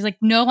 And the lady's like,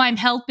 no, I'm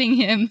helping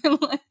him.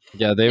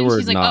 Yeah, they were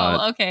she's like,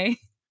 oh, okay.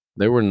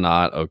 They were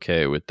not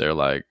okay with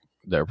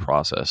their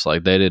process.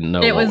 Like they didn't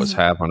know what was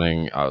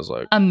happening. I was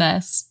like, a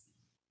mess.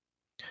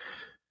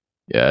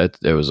 Yeah,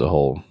 it was a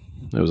whole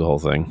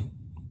thing.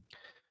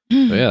 So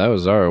yeah, that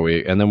was our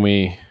week. And then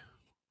we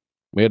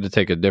had to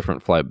take a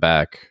different flight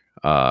back.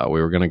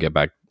 We were going to get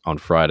back on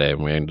Friday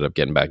and we ended up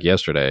getting back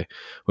yesterday,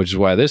 which is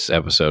why this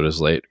episode is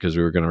late because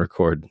we were going to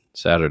record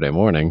Saturday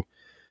morning.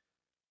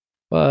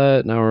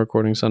 But now we're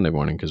recording Sunday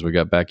morning because we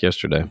got back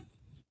yesterday.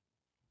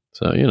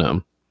 So,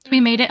 we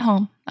made it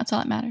home. That's all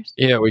that matters.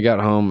 Yeah, we got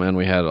home and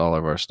we had all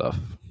of our stuff.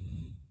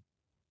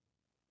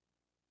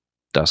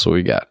 That's what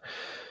we got.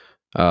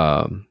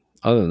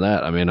 Other than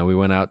that, I mean, we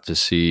went out to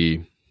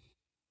see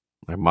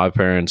like my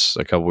parents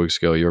a couple weeks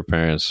ago, your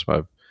parents,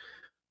 my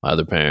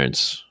other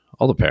parents,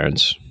 all the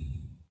parents.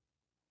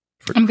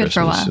 I'm good for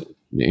a while.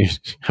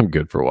 I'm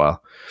good for a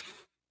while.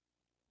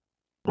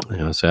 I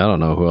don't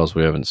know who else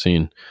we haven't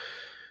seen.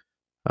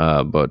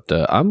 But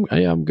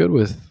I'm good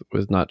with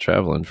not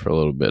traveling for a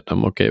little bit.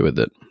 I'm okay with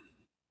it.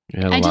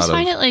 I just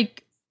find it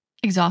like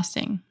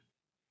exhausting.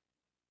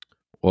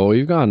 Well,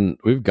 we've gone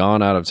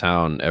out of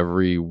town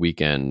every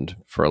weekend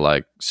for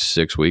like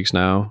 6 weeks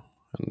now,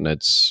 and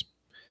this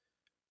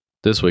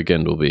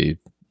weekend will be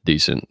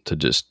decent to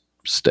just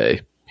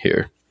stay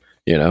here,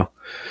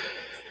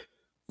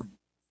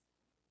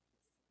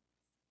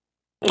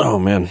 Oh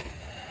man.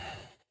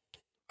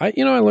 I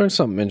learned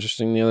something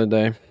interesting the other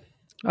day.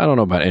 I don't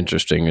know about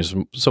interesting as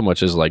so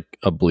much as like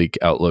a bleak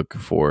outlook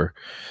for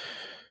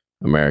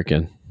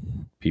American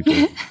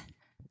people.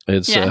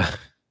 It's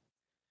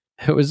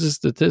it was a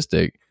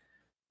statistic. It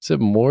said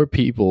more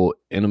people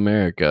in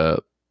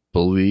America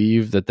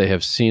believe that they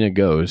have seen a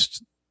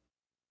ghost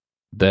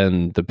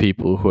than the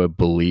people who have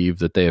believed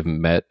that they have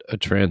met a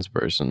trans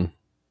person.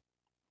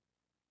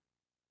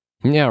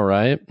 Yeah,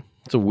 right.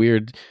 It's a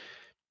weird.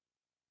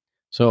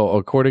 So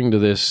according to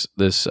this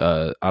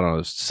I don't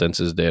know,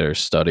 census data or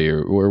study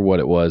or what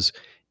it was,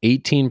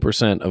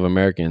 18% of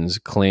Americans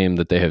claim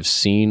that they have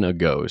seen a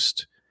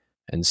ghost,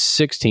 and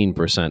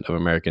 16% of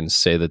Americans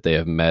say that they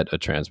have met a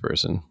trans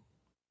person.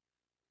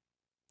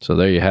 So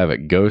there you have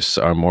it. Ghosts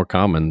are more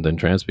common than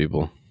trans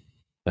people.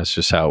 That's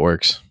just how it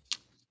works.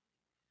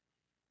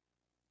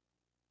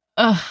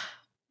 Ugh.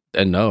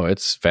 And no,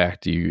 it's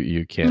fact.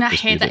 You can't. I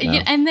hate that.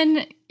 And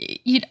then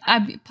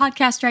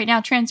podcast right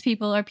now. Trans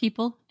people are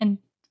people, and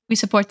we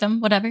support them.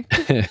 Whatever.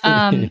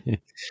 I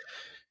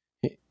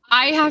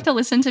have to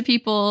listen to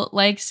people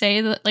like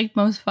say the like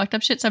most fucked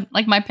up shit. So,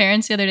 like my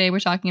parents the other day were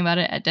talking about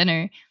it at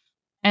dinner,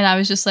 and I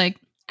was just like,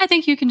 I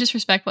think you can just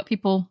respect what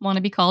people want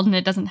to be called, and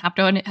it doesn't have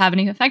to have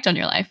any effect on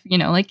your life.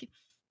 Like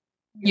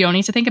you don't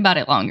need to think about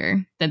it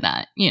longer than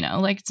that.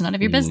 Like it's none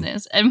of your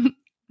business. And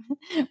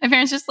my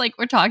parents just like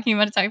we're talking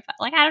about it,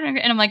 like I don't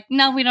know, and I'm like,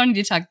 no, we don't need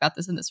to talk about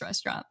this in this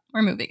restaurant.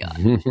 We're moving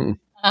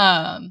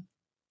on.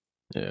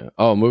 Yeah.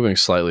 Oh, moving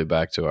slightly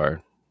back to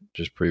our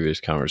just previous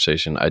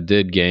conversation, I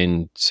did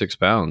gain 6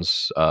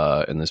 pounds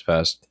in this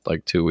past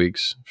like 2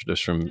 weeks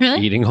just from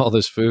eating all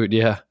this food.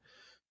 Yeah,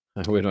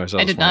 I weighed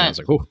myself. I did not. I was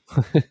like, oh.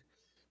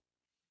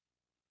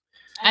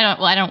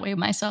 I don't weigh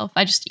myself.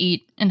 I just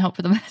eat and hope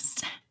for the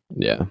best.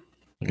 Yeah,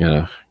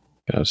 gotta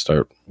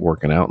start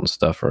working out and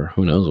stuff, or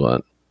who knows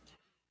what.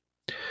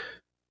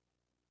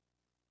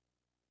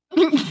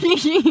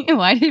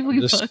 Why did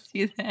we Just both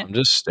do that? I'm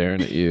just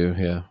staring at you.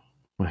 Yeah.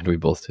 Why do we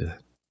both do that?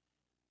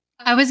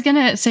 I was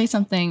gonna say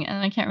something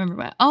and I can't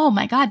remember what. Oh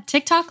my god,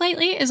 TikTok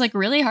lately is like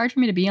really hard for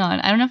me to be on.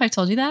 I don't know if I've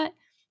told you that,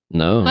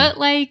 No. but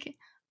like,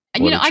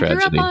 What a I grew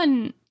up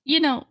tragedy.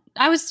 on,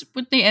 I was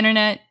with the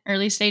internet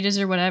early stages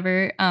or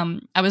whatever.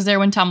 I was there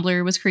when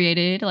Tumblr was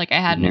created. Like, I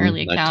had an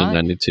early account.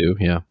 1992.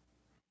 Yeah.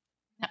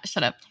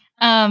 Shut up.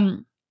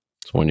 Um,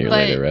 It's 1 year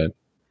later, but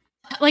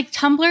right? like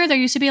Tumblr, there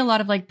used to be a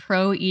lot of like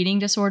pro eating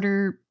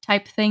disorder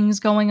type things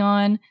going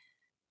on.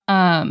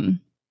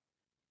 Um,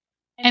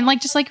 and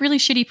like just like really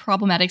shitty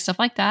problematic stuff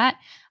like that.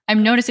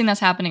 I'm noticing that's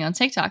happening on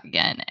TikTok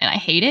again, and I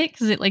hate it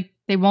because it like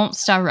they won't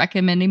stop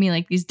recommending me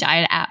like these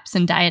diet apps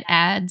and diet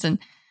ads. And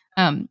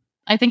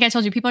I think I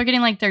told you people are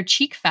getting like their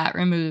cheek fat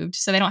removed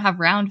so they don't have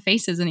round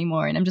faces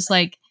anymore. And I'm just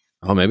like,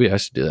 Oh, maybe I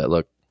should do that.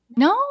 Look.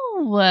 no.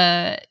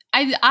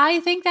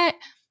 I think that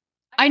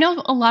I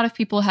know a lot of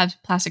people have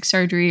plastic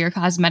surgery or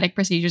cosmetic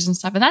procedures and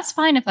stuff, and that's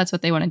fine if that's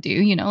what they want to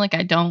do. Like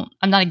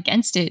I'm not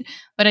against it,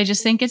 but I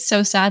just think it's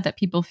so sad that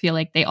people feel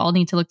like they all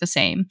need to look the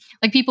same.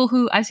 Like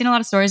I've seen a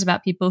lot of stories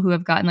about people who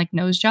have gotten like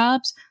nose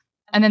jobs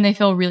and then they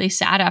feel really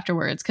sad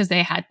afterwards because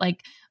they had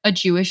like a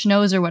Jewish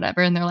nose or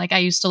whatever. And they're like, I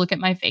used to look at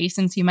my face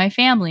and see my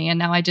family. And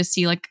now I just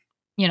see like,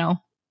 an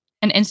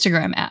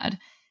Instagram ad.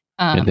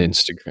 An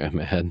Instagram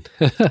ad.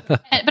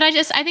 But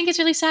I think it's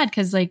really sad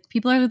because like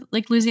people are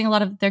like losing a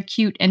lot of their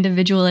cute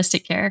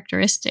individualistic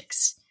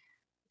characteristics.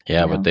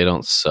 Yeah, but they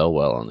don't sell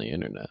well on the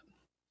internet.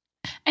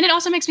 And it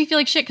also makes me feel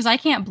like shit because I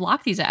can't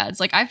block these ads.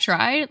 Like I've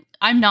tried.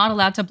 I'm not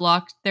allowed to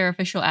block their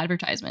official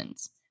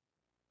advertisements.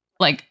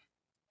 Like,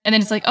 and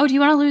then it's like, oh, do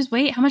you want to lose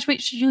weight? How much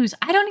weight should you lose?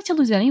 I don't need to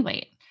lose any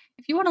weight.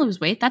 If you want to lose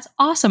weight, that's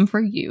awesome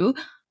for you.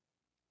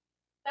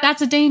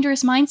 That's a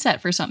dangerous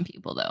mindset for some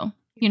people though.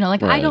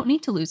 Right. I don't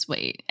need to lose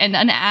weight. And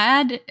an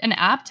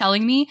app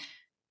telling me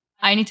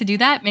I need to do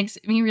that makes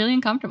me really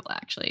uncomfortable,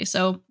 actually.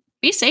 So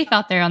be safe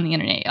out there on the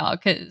internet, y'all,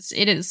 because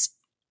it is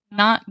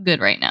not good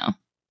right now.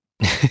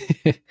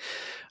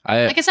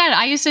 Like I said,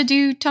 I used to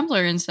do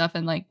Tumblr and stuff,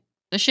 and like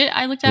the shit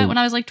I looked at when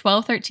I was like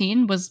 12,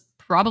 13 was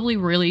probably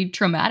really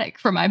traumatic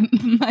for my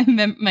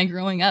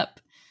growing up.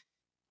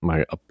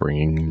 My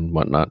upbringing and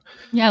whatnot.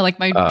 Yeah, like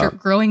my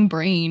growing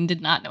brain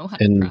did not know how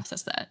to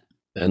process that.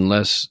 And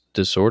less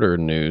disorder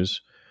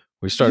news.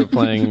 We started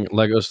playing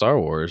Lego Star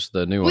Wars,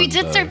 the new one. We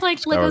did start playing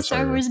Lego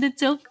Star Wars, and it's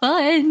so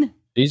fun.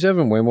 She's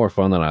having way more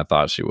fun than I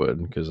thought she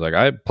would, because like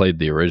I played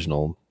the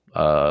original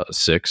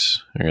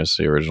 6, I guess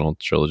the original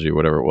trilogy,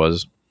 whatever it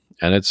was,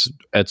 and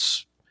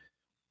it's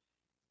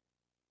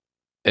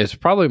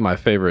probably my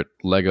favorite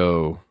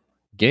Lego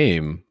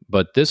game.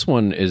 But this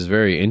one is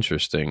very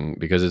interesting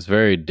because it's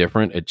very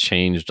different. It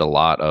changed a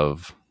lot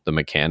of the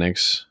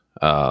mechanics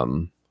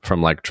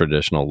from like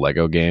traditional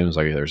Lego games.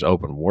 Like there's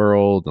open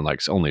world and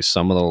like only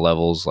some of the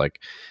levels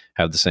like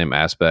have the same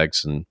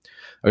aspects, and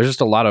there's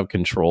just a lot of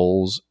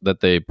controls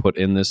that they put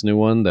in this new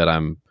one that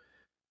I'm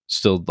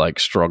still like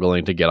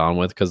struggling to get on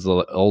with, because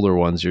the older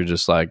ones you're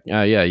just like,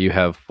 yeah, you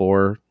have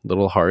 4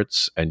 little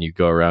hearts and you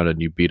go around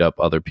and you beat up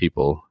other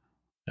people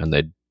and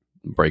they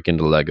break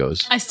into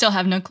Legos. I still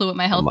have no clue what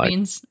my health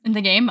means in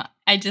the game.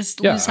 I just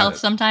lose health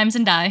sometimes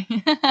and die.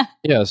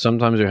 Yeah,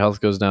 sometimes your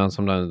health goes down,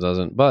 sometimes it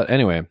doesn't. But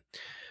anyway,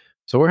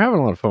 so we're having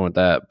a lot of fun with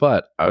that.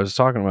 But I was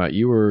talking about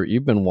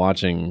you've been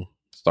watching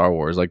Star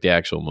Wars, like the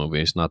actual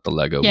movies, not the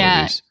Lego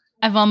movies.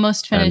 I've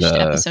almost finished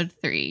episode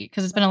 3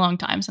 because it's been a long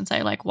time since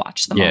I like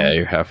watched them. Yeah,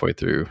 you're halfway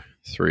through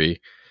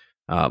 3.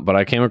 But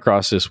I came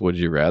across this "Would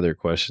you rather"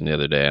 question the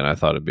other day, and I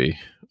thought it'd be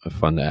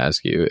fun to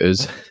ask you: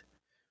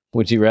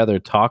 would you rather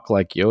talk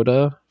like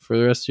Yoda for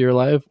the rest of your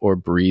life or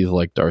breathe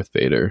like Darth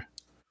Vader?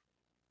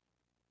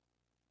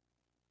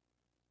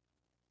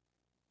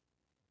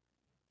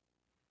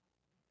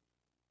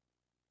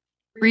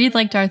 Breathe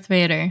like Darth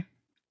Vader.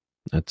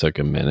 That took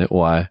a minute.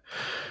 Why?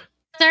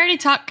 I already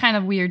talk kind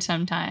of weird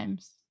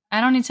sometimes. I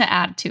don't need to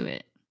add to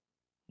it.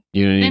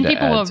 You don't need then to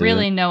people add will to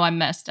really it. know I'm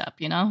messed up,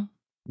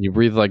 You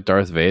breathe like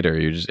Darth Vader.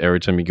 You just, every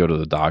time you go to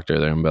the doctor,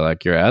 they're gonna be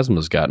like, your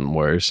asthma's gotten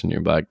worse, and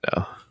you're like,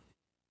 no.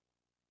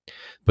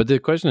 But the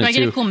question is, do I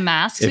get a cool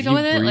mask to go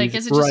with it? Like,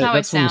 is it just how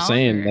I sound? That's what I'm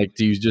saying. Like,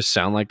 do you just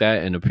sound like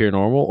that and appear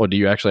normal, or do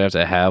you actually have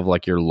to have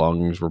like your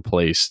lungs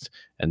replaced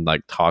and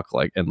like talk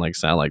like and like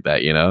sound like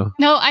that?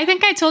 No, I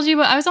think I told you,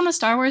 but I was on the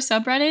Star Wars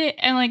subreddit,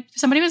 and like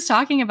somebody was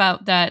talking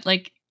about that,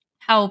 like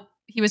how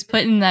he was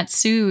put in that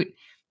suit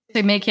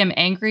to make him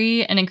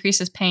angry and increase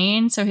his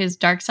pain, so his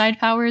dark side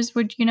powers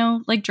would,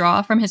 like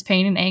draw from his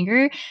pain and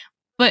anger.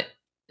 But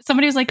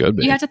somebody was like,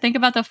 you have to think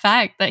about the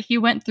fact that he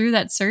went through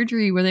that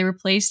surgery where they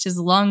replaced his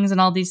lungs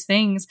and all these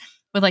things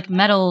with like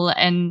metal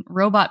and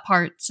robot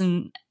parts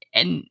and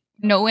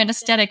no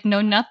anesthetic,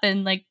 no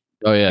nothing. Like,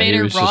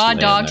 Vader raw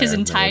dogged his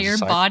entire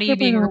body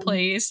being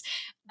replaced.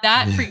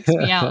 That freaks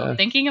me out.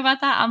 Thinking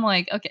about that, I'm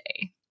like,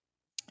 okay,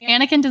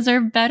 Anakin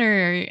deserved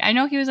better. I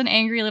know he was an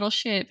angry little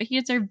shit, but he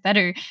deserved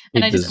better.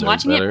 And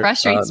watching it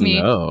frustrates me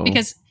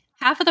because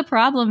half of the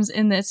problems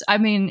in this, I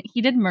mean,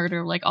 he did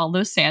murder like all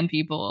those sand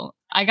people.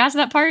 I got to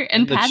that part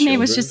and Padme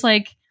was just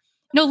like,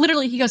 no,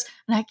 literally, he goes,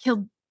 and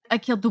I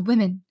killed the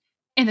women.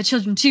 and the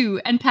children too.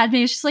 And Padme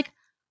is just like,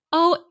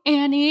 oh,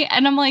 Annie.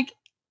 And I'm like,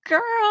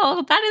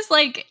 girl,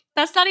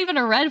 that's not even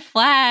a red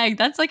flag.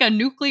 That's like a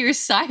nuclear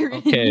siren.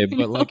 Okay,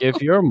 but like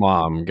if your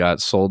mom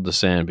got sold to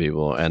sand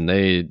people and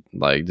they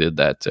like did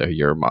that to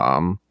your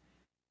mom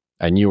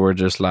and you were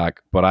just like,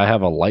 but I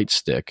have a light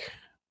stick.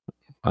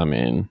 I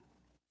mean,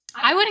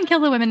 I wouldn't kill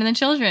the women and the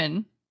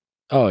children.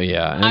 oh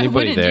yeah, I anybody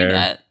wouldn't there? do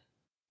that.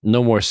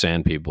 No more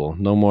sand people.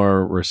 No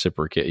more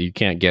reciprocate. You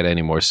can't get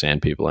any more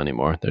sand people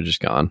anymore. They're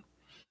just gone.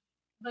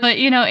 But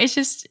it's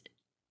just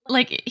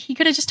like he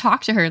could have just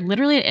talked to her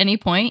literally at any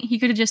point. He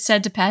could have just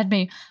said to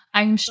Padme,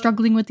 I'm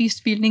struggling with these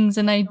feelings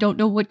and I don't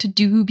know what to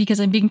do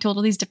because I'm being told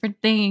all these different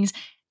things.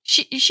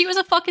 She was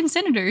a fucking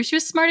senator. She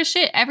was smart as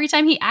shit. Every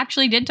time he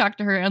actually did talk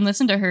to her and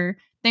listen to her,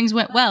 things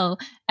went well.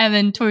 And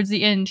then towards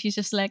the end, he's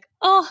just like,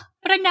 oh,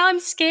 but now I'm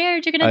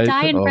scared. You're going to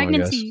die in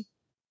pregnancy.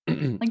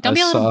 Like, don't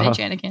be a little bitch,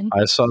 Anakin.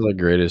 I saw the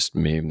greatest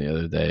meme the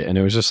other day, and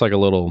it was just like a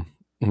little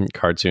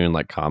cartoon,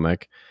 like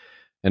comic,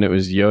 and it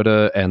was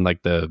Yoda and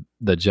like the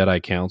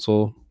Jedi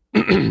Council.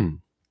 Excuse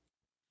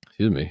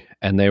me,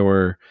 and they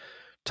were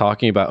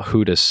talking about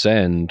who to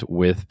send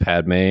with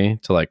Padme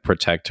to like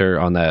protect her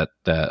on that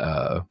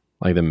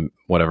like the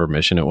whatever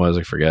mission it was,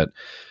 I forget.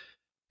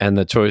 And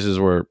the choices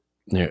were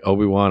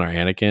Obi-Wan or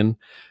Anakin.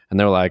 And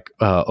they're like,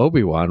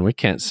 Obi-Wan, we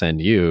can't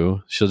send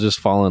you. She'll just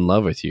fall in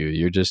love with you.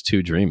 You're just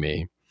too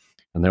dreamy.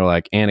 And they're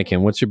like, Anakin,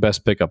 what's your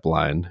best pickup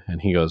line?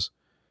 And he goes,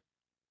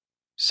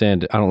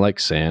 sand. I don't like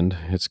sand.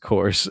 It's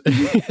coarse.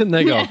 And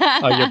they go,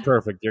 oh, you're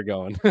perfect. You're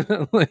going.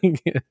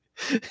 Like,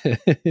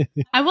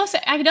 I will say,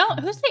 I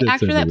don't. Who's the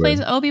actor that plays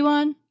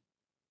Obi-Wan?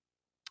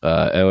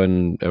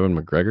 Ewan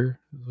McGregor.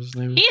 What's his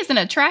name? He is an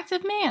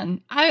attractive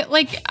man.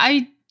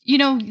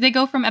 They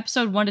go from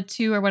episode 1 to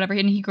 2 or whatever,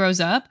 and he grows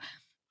up.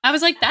 I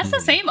was like, that's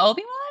the same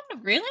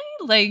Obi-Wan? Really?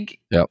 Like,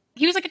 yep.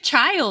 He was like a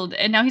child,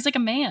 and now he's like a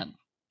man.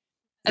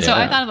 Yeah. So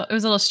I thought it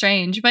was a little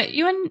strange. But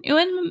Ewan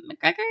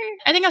McGregor,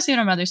 I think I'll see him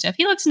on other stuff.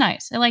 He looks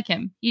nice. I like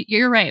him.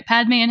 You're right.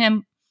 Padme and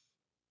him,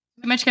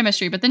 too much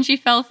chemistry. But then she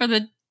fell for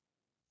the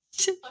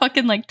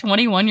fucking like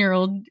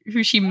 21-year-old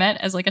who she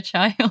met as like a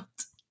child.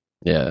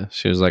 Yeah,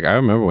 she was like, I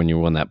remember when you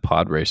won that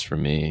pod race for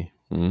me.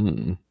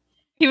 Mm.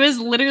 He was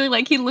literally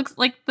like, he looks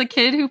like the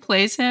kid who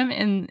plays him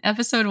in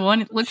episode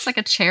 1. It looks like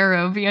a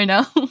cherub,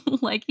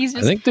 like he's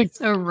just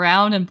so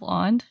round and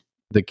blonde.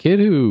 The kid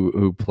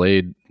who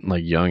played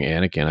like young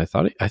Anakin,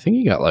 I think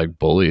he got like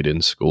bullied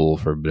in school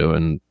for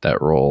doing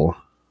that role.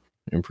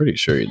 I'm pretty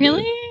sure he did.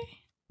 Really?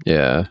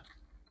 Yeah.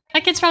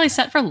 That kid's probably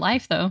set for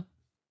life though.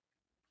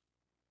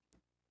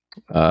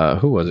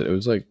 Who was it? It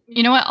was like,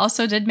 you know what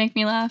also did make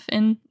me laugh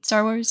in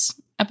Star Wars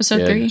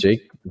episode 3?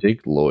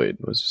 Jake Lloyd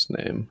was his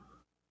name.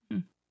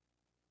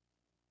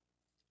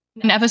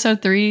 In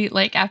episode 3,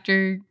 like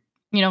after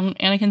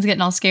Anakin's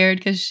getting all scared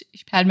because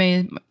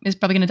Padme is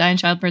probably going to die in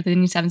childbirth and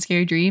he's having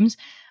scary dreams.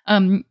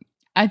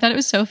 I thought it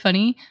was so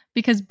funny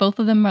because both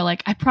of them are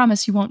like, I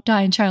promise you won't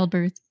die in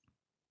childbirth.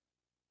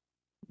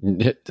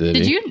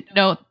 Did you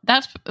know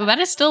that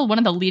is still one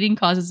of the leading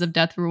causes of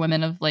death for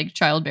women of like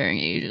childbearing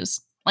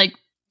ages? Like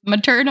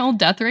maternal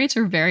death rates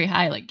are very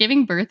high. Like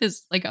giving birth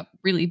is like a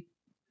really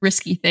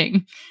risky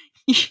thing.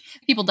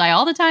 People die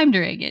all the time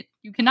during it.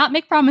 You cannot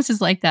make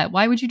promises like that.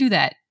 Why would you do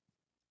that?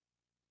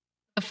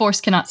 The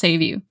Force cannot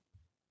save you.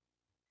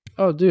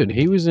 Oh, dude,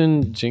 he was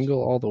in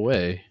Jingle All the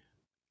Way.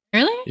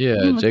 Really?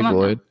 Yeah, Jake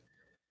Lloyd.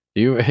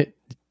 Do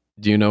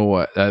you know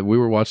what? We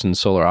were watching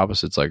Solar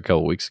Opposites like a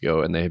couple weeks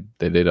ago, and they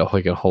did a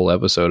whole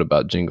episode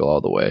about Jingle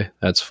All the Way.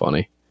 That's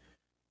funny.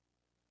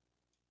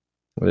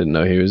 I didn't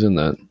know he was in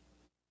that.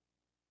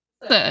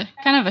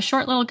 Kind of a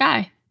short little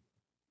guy.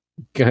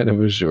 Kind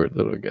of a short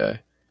little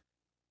guy.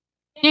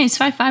 Yeah, he's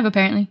 5'5"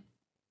 apparently.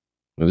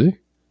 Is he?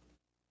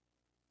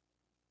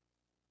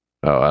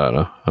 Oh, I don't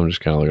know. I'm just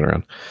kind of looking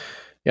around.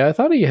 Yeah, I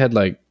thought he had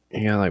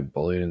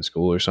bullied in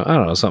school or something. I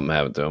don't know. Something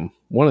happened to him.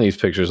 One of these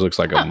pictures looks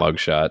like a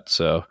mugshot,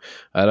 so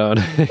I don't.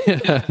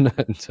 I'm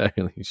not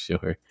entirely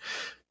sure.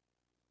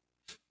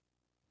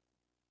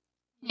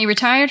 He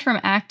retired from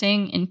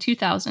acting in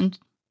 2000.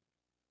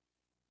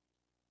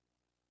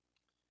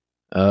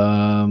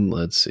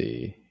 Let's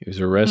see. He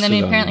was arrested. And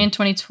then apparently in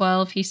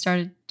 2012 he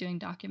started doing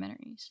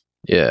documentaries.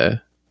 Yeah.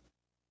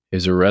 He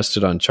was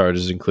arrested on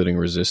charges including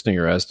resisting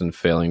arrest and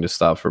failing to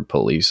stop for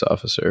police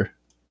officer.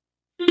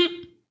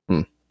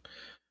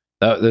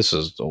 This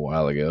was a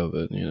while ago,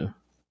 but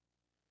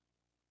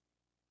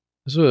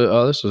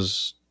this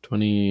was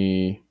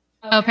 20.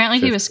 Oh, apparently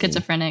he was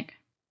schizophrenic.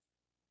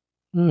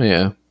 Oh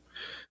yeah,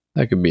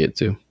 that could be it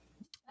too.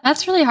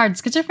 That's really hard.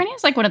 Schizophrenia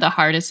is like one of the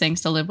hardest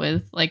things to live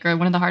with, or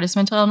one of the hardest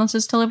mental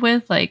illnesses to live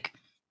with. Like,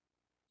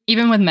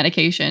 even with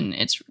medication,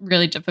 it's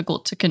really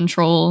difficult to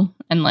control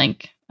and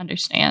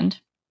understand.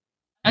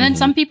 And then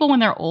some people, when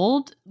they're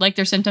old,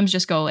 their symptoms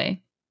just go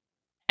away,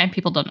 and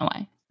people don't know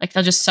why.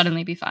 They'll just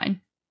suddenly be fine.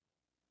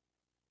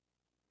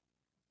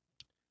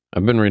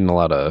 I've been reading a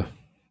lot of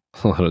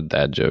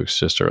dad jokes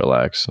just to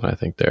relax, and I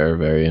think they're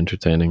very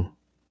entertaining.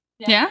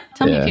 Yeah,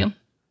 tell me a few.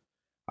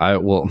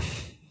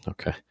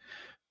 Okay.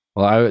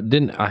 Well, I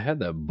didn't. I had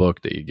that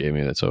book that you gave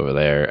me that's over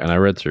there, and I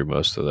read through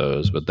most of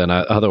those. But then,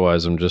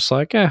 otherwise, I'm just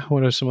like,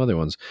 what are some other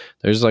ones?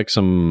 There's like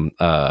some.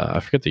 I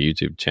forget the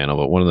YouTube channel,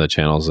 but one of the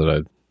channels that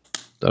I've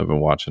been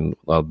watching,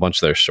 a bunch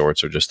of their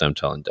shorts are just them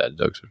telling dad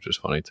jokes, which is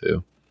funny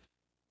too.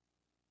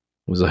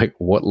 It was like,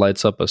 what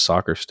lights up a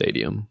soccer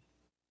stadium?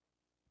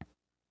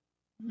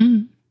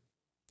 Mm.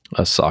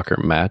 A soccer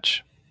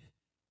match.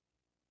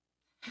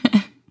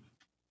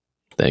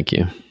 Thank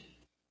you.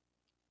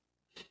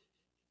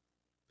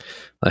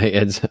 Like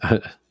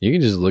you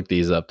can just look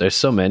these up. There's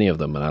so many of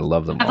them, and I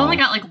love them I've all. only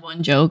got like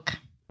one joke.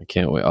 I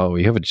can't wait. Oh,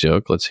 you have a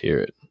joke? Let's hear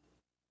it.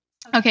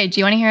 Okay, do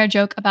you want to hear a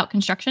joke about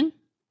construction?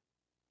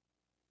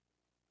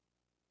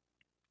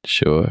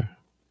 Sure.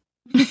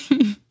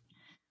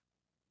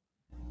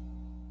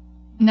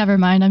 Never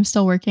mind, I'm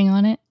still working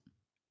on it.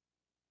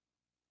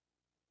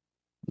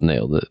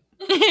 Nailed it.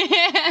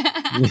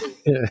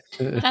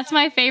 That's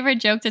my favorite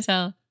joke to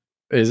tell.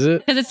 Is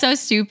it? Because it's so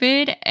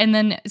stupid, and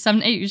then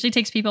it usually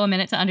takes people a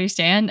minute to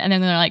understand, and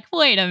then they're like,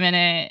 wait a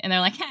minute, and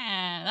they're like,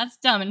 that's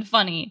dumb and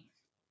funny.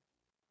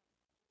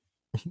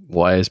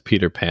 Why is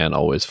Peter Pan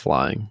always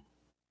flying?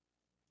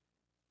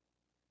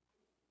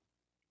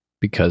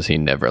 Because he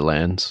never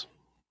lands.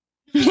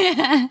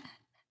 I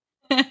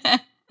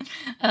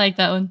like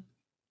that one.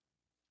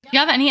 Do you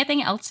have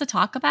anything else to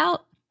talk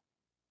about?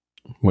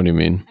 What do you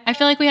mean? I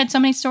feel like we had so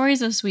many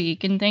stories this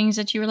week and things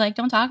that you were like,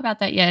 don't talk about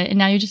that yet. And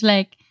now you're just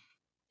like,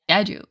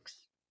 dad jokes.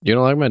 You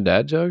don't like my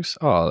dad jokes?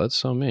 Oh, that's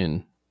so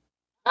mean.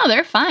 No,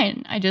 they're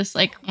fine. I just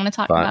like want to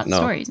talk about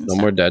stories and no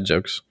stuff. more dad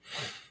jokes.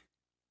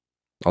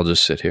 I'll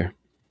just sit here.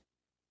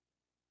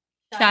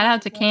 Shout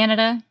out to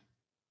Canada.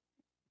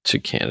 To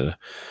Canada.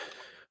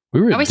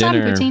 We were Are we at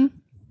dinner. stopping poutine?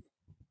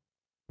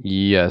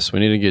 Yes, we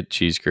need to get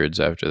cheese curds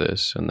after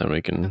this, and then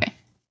we can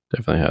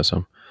definitely have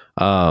some.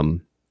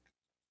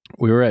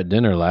 We were at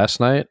dinner last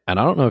night, and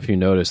I don't know if you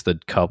noticed the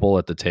couple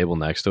at the table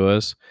next to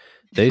us.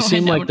 They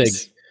seem like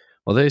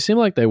they seem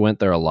like they went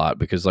there a lot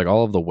because like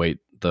all of the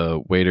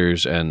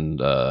waiters and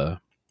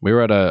we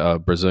were at a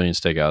Brazilian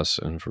steakhouse,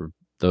 and for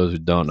those who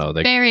don't know,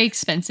 they very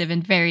expensive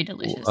and very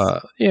delicious.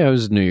 Yeah, it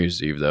was New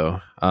Year's Eve though.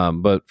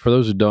 But for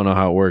those who don't know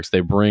how it works, they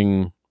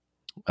bring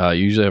you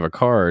usually have a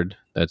card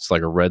that's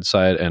like a red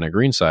side and a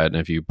green side, and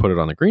if you put it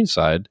on the green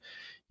side,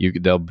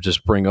 they'll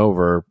just bring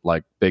over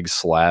like big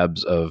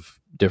slabs of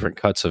different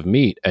cuts of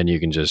meat, and you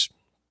can just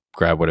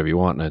grab whatever you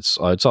want, and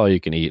it's all you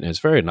can eat, and it's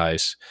very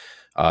nice.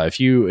 If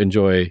you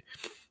enjoy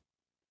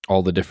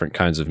all the different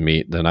kinds of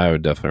meat, then I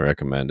would definitely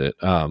recommend it.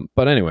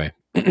 But anyway,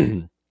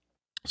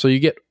 so you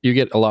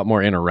get a lot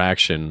more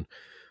interaction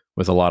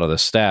with a lot of the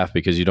staff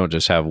because you don't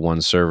just have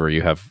one server,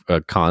 you have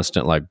a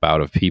constant like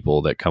bout of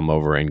people that come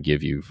over and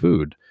give you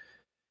food.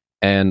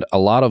 And a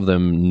lot of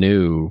them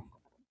knew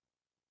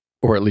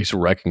or at least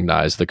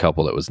recognized the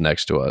couple that was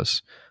next to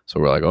us. So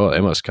we're like, oh, they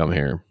must come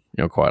here,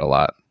 quite a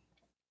lot.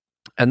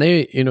 And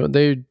they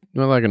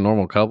were like a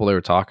normal couple. They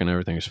were talking,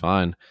 everything was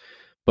fine.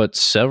 But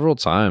several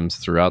times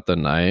throughout the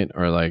night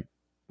or like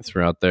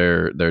throughout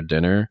their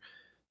dinner,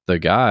 the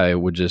guy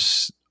would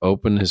just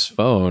open his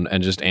phone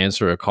and just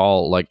answer a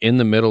call like in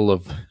the middle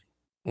of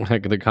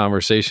like the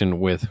conversation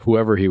with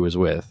whoever he was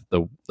with,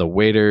 the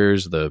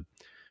waiters, the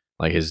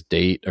like his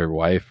date or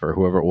wife or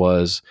whoever it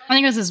was. I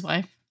think it was his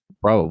wife.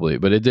 Probably,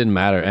 but it didn't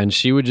matter. And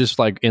she would just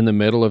like in the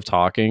middle of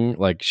talking,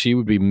 like she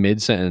would be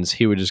mid-sentence,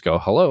 he would just go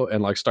hello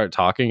and like start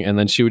talking, and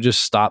then she would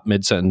just stop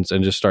mid-sentence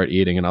and just start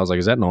eating. And I was like,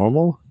 is that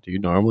normal? Do you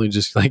normally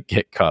just like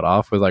get cut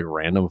off with like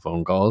random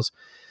phone calls?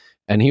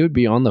 And he would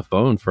be on the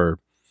phone for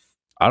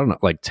I don't know,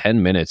 like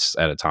 10 minutes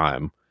at a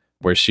time,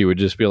 where she would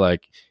just be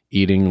like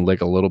eating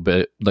like a little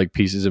bit like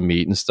pieces of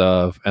meat and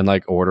stuff and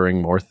like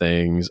ordering more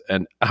things.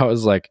 And I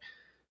was like,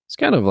 it's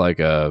kind of like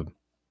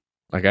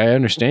I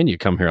understand you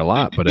come here a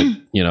lot, but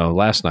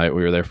last night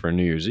we were there for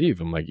New Year's Eve.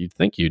 I'm like, you'd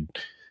think you'd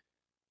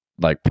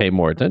like pay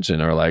more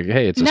attention or like,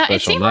 hey, it's a special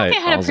it seemed night. Like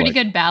they had a pretty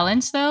good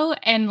balance though.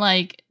 And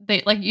like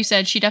you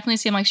said, she definitely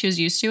seemed like she was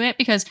used to it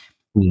because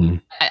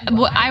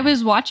I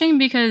was watching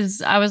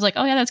because I was like,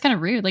 oh yeah, that's kind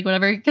of rude. Like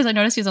whatever. Because I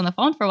noticed he was on the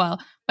phone for a while,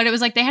 but it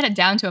was like, they had it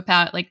down to a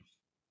pat. Like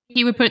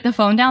he would put the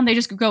phone down. They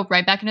just go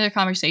right back into their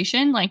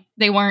conversation. Like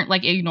they weren't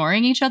like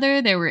ignoring each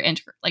other. They were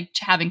like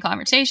having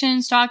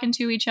conversations, talking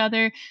to each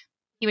other.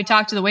 He would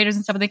talk to the waiters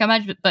and stuff when they come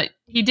out, but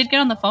he did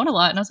get on the phone a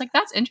lot. And I was like,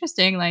 that's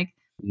interesting. Like,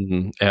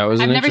 yeah, I've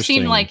never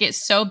seen like it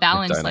so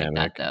balanced like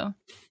that though.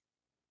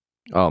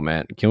 Oh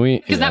man, can we?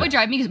 Because that would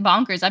drive me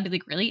bonkers. I'd be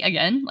like, really?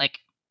 Again? Like,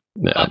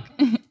 yeah.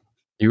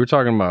 You were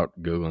talking about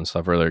Googling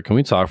stuff earlier. Can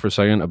we talk for a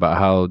second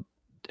about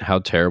how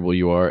terrible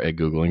you are at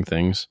Googling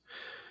things?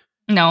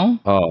 No.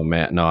 Oh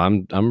man, no,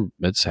 I'm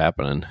it's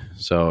happening.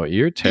 So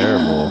you're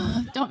terrible.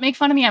 Don't make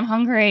fun of me. I'm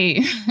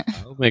hungry.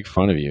 I'll make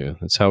fun of you.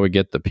 That's how we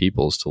get the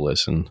peoples to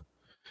listen.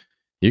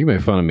 You can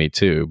make fun of me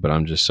too, but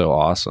I'm just so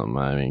awesome.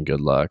 I mean,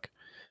 good luck.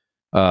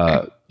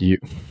 You,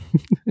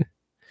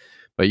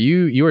 but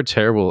you are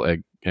terrible at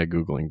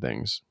Googling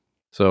things.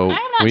 So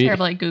I'm not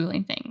terrible at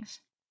Googling things.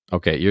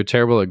 Okay, you're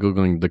terrible at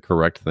Googling the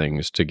correct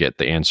things to get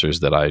the answers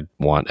that I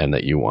want and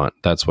that you want.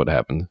 That's what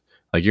happened.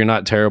 Like you're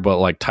not terrible at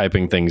like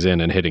typing things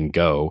in and hitting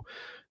go.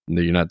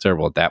 You're not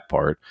terrible at that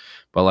part.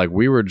 But like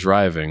we were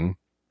driving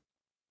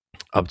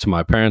up to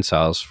my parents'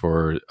 house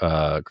for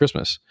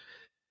Christmas,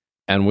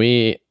 and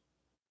we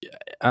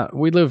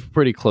live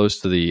pretty close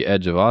to the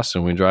edge of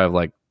Austin. We drive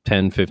like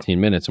 10, 15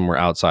 minutes and we're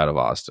outside of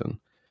Austin.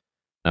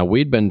 Now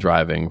we'd been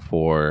driving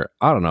for,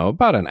 I don't know,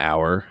 about an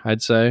hour,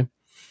 I'd say.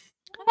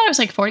 I thought it was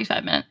like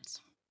 45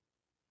 minutes.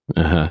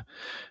 Uh-huh.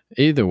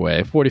 Either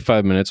way,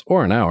 45 minutes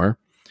or an hour.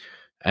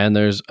 And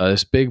there's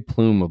this big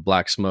plume of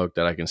black smoke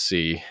that I can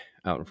see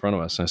out in front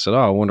of us. And I said,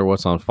 oh, I wonder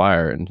what's on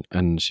fire.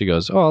 And she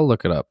goes, oh, I'll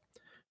look it up.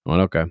 I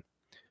went, okay.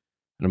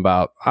 And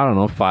about, I don't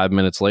know, 5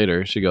 minutes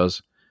later, she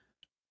goes,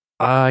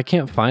 I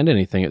can't find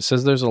anything. It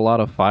says there's a lot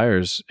of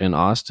fires in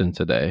Austin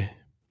today.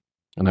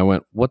 And I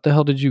went, what the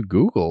hell did you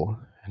Google?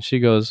 And she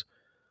goes,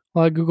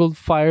 well, I Googled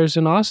fires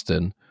in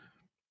Austin.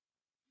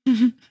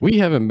 We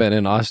haven't been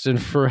in Austin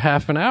for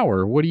half an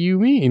hour. What do you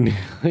mean?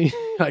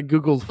 I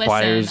Googled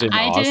fires in Austin.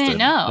 I didn't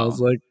know. I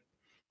was like,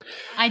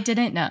 I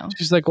didn't know.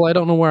 She's like, well, I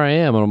don't know where I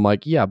am. And I'm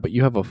like, yeah, but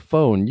you have a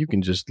phone. You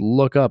can just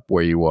look up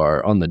where you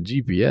are on the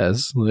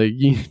GPS. Like,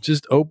 you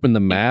just open the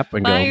map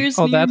and fires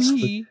go,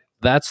 oh,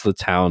 that's the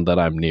town that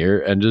I'm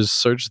near, and just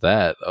search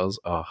that. I was,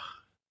 oh,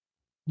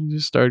 you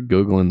just start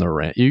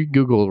Googling you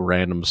Google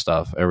random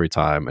stuff every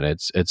time, and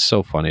it's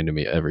so funny to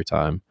me every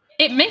time.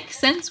 It makes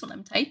sense when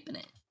I'm typing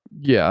it.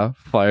 Yeah,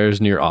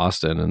 fires near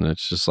Austin, and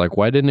it's just like,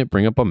 why didn't it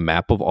bring up a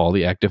map of all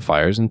the active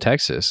fires in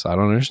Texas? I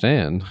don't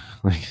understand.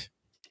 Like,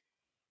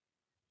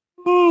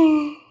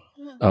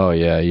 oh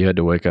yeah, you had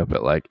to wake up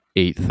at like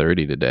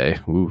 8:30 today.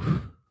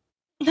 Oof.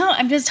 No,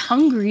 I'm just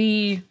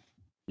hungry.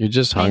 You're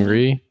just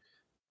hungry?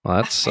 Well,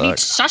 that sucks. I need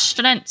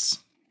sustenance.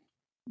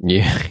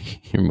 Yeah,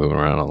 you're moving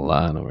around a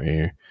lot over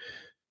here.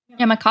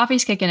 Yeah, my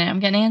coffee's kicking in. I'm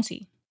getting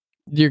antsy.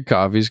 Your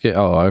coffee's getting...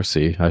 Oh, I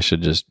see. I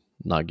should just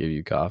not give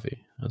you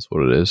coffee. That's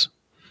what it is.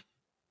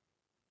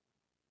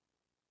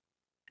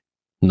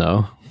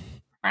 No.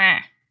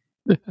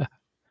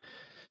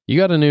 You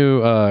got a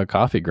new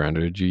coffee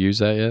grinder. Did you use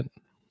that yet?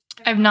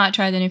 I've not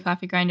tried the new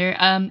coffee grinder.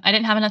 I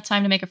didn't have enough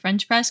time to make a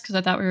French press because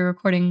I thought we were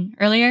recording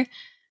earlier,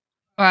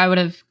 or I would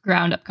have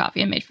ground up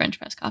coffee and made French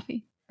press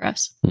coffee for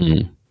us.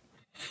 Mm.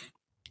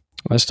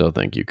 I still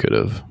think you could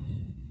have.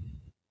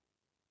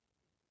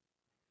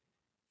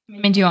 I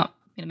mean, do you want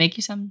me to make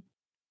you some?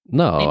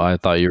 No, maybe? I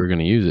thought you were going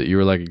to use it. You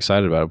were like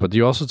excited about it, but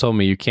you also told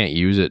me you can't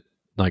use it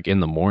like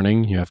in the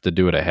morning. You have to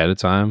do it ahead of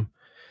time.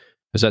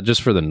 Is that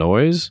just for the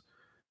noise?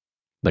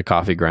 The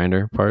coffee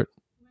grinder part?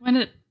 When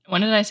did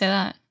I say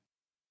that?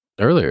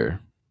 Earlier.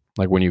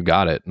 Like when you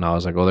got it. And I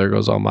was like, well, there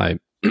goes all my...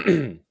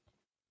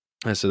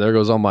 I said, there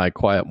goes all my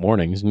quiet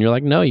mornings. And you're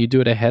like, no, you do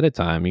it ahead of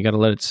time. You got to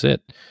let it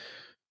sit.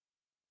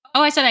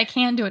 Oh, I said I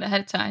can do it ahead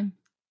of time.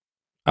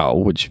 Oh,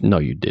 which... No,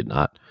 you did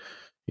not.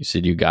 You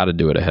said you got to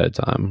do it ahead of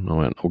time. I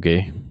went,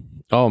 okay.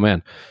 Oh,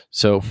 man.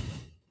 So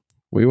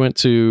we went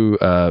to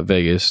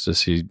Vegas to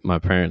see my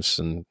parents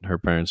and her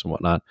parents and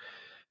whatnot.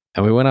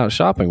 And we went out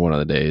shopping one of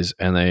the days,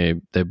 and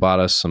they bought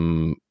us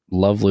some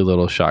lovely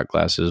little shot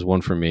glasses,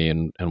 one for me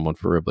and one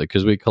for Ripley,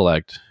 because we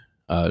collect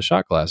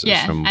shot glasses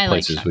from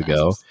places we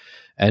go.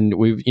 And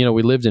we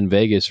lived in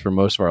Vegas for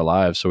most of our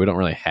lives, so we don't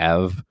really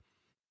have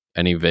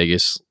any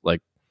Vegas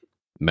like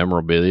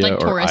memorabilia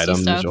like or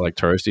items stuff. Or like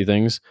touristy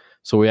things.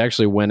 So we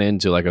actually went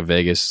into like a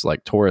Vegas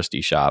like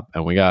touristy shop,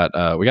 and we got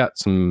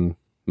some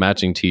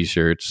matching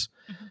T-shirts,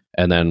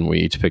 and then we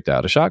each picked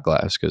out a shot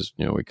glass because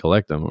we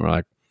collect them. And we're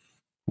like,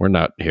 we're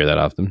not here that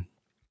often.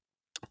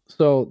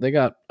 So they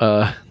got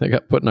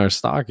put in our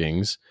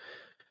stockings.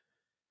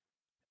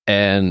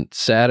 And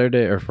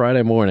Saturday or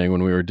Friday morning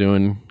when we were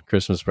doing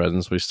Christmas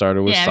presents, we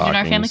started with stockings. Yeah,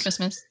 our family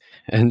Christmas.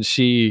 And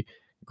she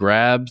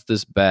grabs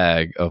this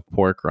bag of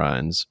pork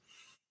rinds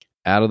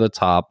out of the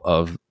top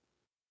of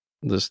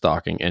the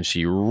stocking, and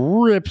she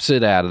rips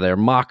it out of there.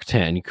 Mach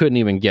 10. You couldn't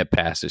even get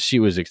past it. She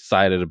was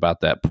excited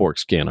about that pork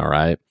skin, all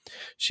right?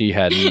 She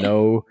had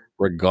no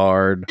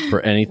regard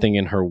for anything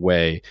in her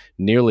way.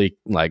 Nearly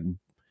like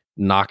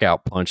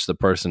knockout punched the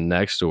person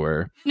next to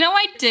her. No,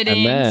 I didn't.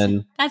 And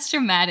then, that's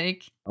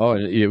dramatic. Oh,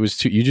 it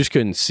was you just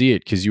couldn't see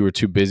it because you were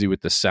too busy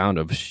with the sound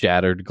of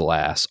shattered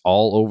glass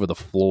all over the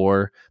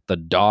floor. The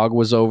dog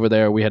was over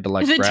there. We had to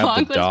like grab the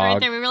dog. Was right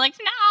there. We were like,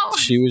 no.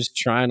 She was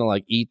trying to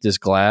like eat this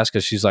glass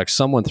because she's like,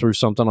 someone threw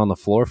something on the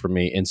floor for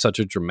me in such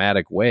a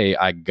dramatic way.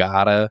 I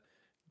gotta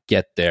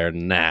get there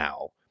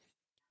now.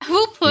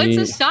 Who puts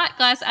a shot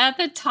glass at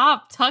the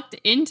top tucked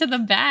into the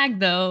bag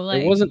though?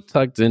 Like, it wasn't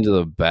tucked into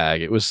the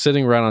bag. It was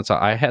sitting right on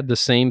top. I had the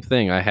same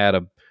thing. I had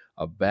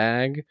a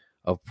bag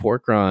of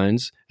pork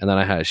rinds, and then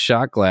I had a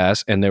shot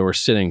glass, and they were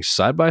sitting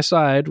side by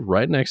side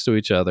right next to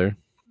each other.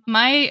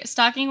 My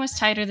stocking was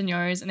tighter than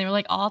yours, and they were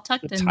like all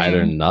tucked in there. Tighter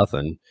than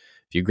nothing.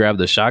 If you grab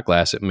the shot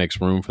glass, it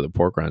makes room for the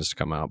pork rinds to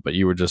come out, but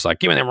you were just like,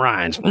 give me them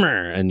rinds,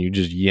 and you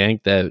just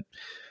yanked that.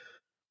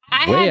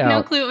 I had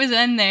no clue it was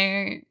in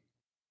there.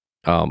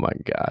 Oh my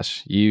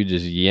gosh. You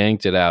just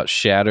yanked it out,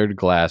 shattered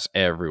glass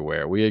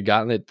everywhere. We had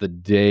gotten it the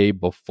day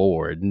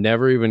before.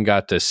 Never even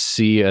got to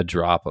see a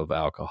drop of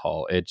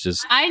alcohol. It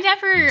just I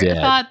never dead.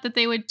 thought that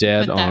they would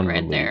Dead put that on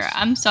red there. release.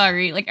 I'm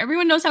sorry. Like,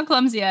 everyone knows how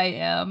clumsy I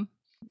am.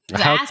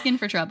 Just How asking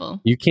for trouble.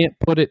 you can't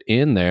put it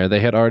in there. They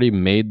had already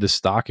made the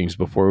stockings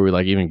before we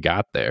like even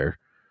got there.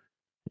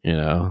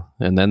 And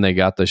then they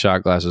got the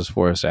shot glasses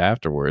for us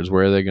afterwards.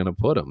 Where are they going to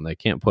put them? They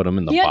can't put them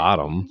in the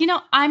bottom.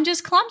 I'm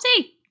just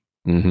clumsy.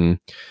 Mm-hmm.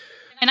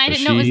 And I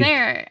didn't know it was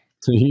there.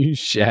 So you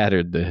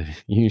shattered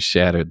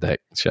that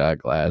shot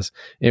glass.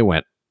 It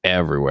went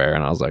everywhere,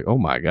 and I was like, "Oh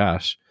my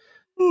gosh,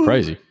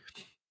 crazy!"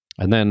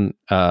 And then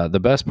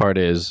the best part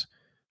is,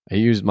 I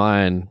used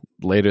mine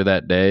later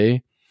that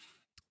day,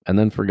 and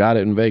then forgot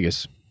it in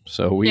Vegas.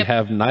 So we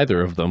have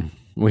neither of them.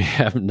 We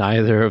have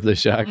neither of the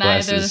shot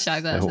glasses. Neither of the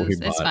shot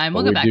glasses. It's fine.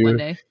 We'll go back one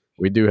day.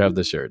 We do have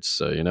the shirts,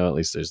 so at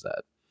least there's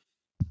that.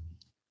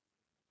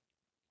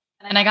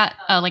 And I got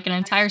like an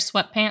entire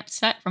sweatpants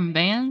set from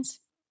Vans.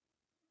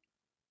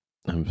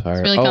 I'm sorry.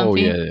 It's really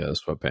comfy. Yeah,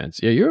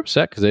 sweatpants. Yeah, you're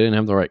upset because they didn't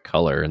have the right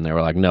color, and they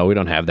were like, "No, we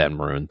don't have that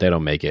maroon. They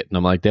don't make it." And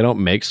I'm like, "They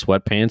don't make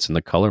sweatpants in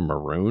the color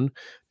maroon?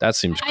 That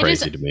seems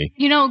crazy to me."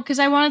 Because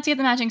I wanted to get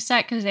the matching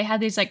set because they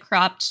had these like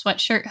cropped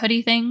sweatshirt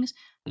hoodie things,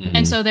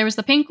 and so there was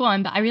the pink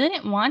one, but I really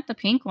didn't want the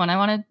pink one. I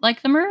wanted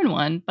like the maroon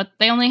one, but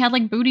they only had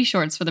like booty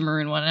shorts for the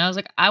maroon one, and I was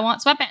like, I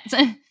want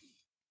sweatpants.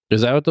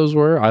 Is that what those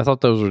were? I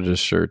thought those were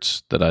just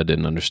shirts that I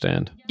didn't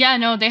understand. Yeah,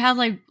 no, they had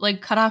like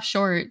cut off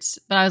shorts,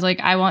 but I was like,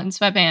 I want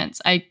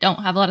sweatpants. I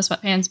don't have a lot of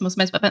sweatpants. Most of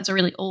my sweatpants are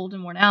really old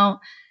and worn out.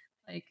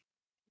 Like,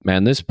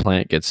 man, this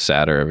plant gets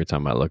sadder every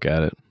time I look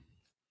at it.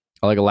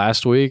 Like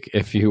last week,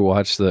 if you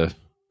watch the...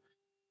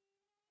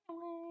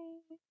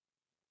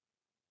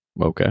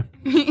 Okay.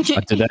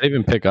 Did that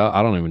even pick up?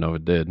 I don't even know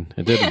if it did.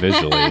 It did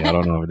visually. I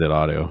don't know if it did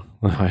audio.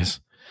 Nice.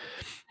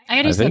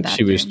 I think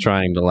she was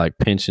trying to like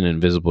pinch an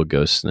invisible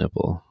ghost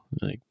nipple.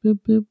 Like, boop,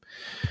 boop.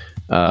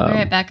 I'll be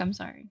right back. I'm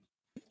sorry.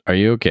 Are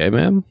you okay,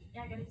 ma'am?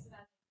 Yeah, I gotta use the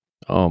bathroom.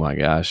 Oh my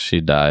gosh, she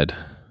died.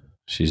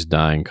 She's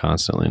dying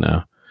constantly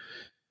now.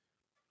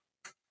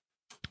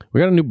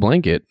 We got a new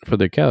blanket for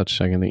the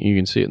couch. You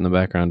can see it in the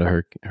background of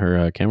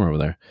her camera over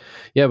there.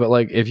 Yeah, but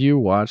like if you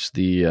watch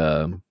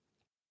the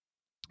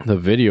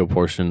video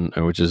portion,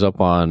 which is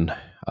up on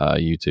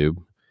YouTube,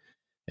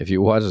 if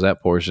you watch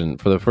that portion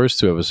for the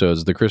first 2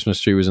 episodes, the Christmas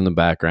tree was in the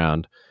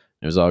background.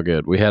 It was all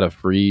good. We had a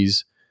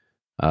freeze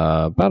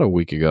about a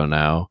week ago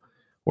now,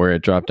 where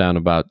it dropped down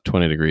about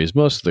 20 degrees.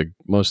 Most of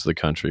the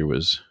country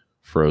was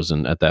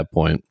frozen at that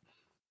point,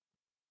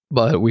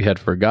 but we had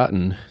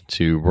forgotten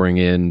to bring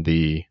in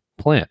the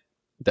plant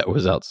that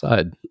was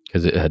outside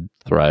because it had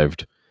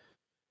thrived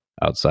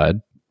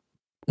outside.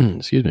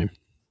 Excuse me.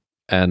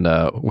 And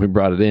we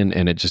brought it in,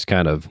 and it just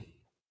kind of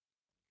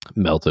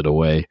melted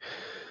away.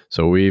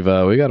 So we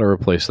got to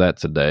replace that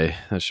today.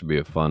 That should be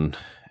a fun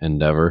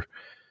endeavor.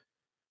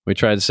 We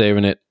tried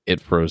saving it.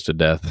 It froze to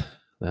death.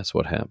 That's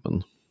what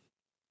happened.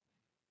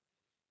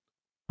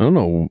 I don't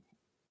know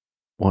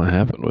what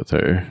happened with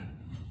her.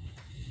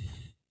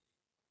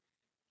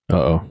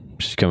 Uh-oh.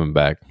 She's coming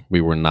back. We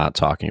were not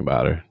talking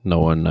about her. No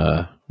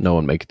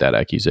one make that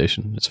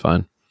accusation. It's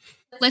fine.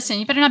 Listen,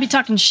 you better not be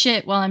talking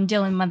shit while I'm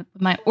dealing with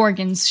my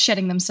organs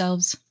shedding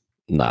themselves.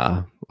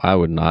 Nah, I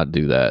would not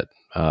do that.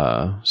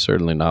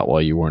 Certainly not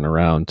while you weren't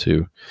around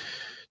to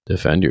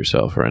defend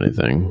yourself or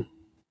anything.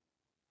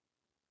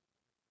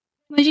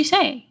 What did you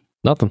say?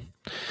 Nothing.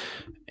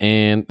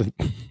 And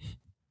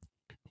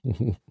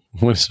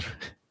what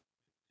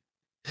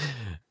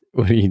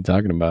are you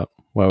talking about?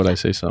 Why would I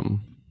say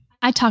something?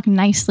 I talk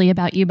nicely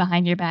about you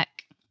behind your back.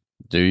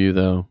 Do you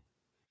though?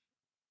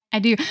 I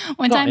do.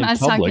 One time I was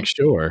public, talking,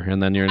 sure,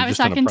 and then you're just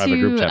in a private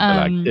group chat,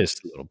 like this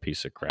little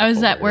piece of crap. I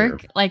was at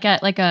work, like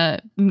at like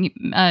a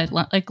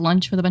like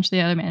lunch with a bunch of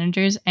the other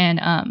managers, and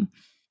I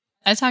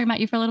was talking about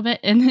you for a little bit,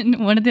 and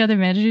then one of the other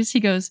managers, he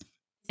goes,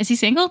 "Is he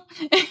single?"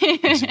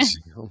 Is he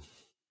single?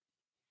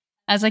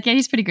 I was like, "Yeah,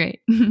 he's pretty great."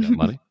 Got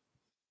money.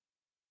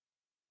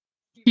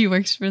 He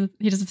does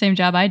the same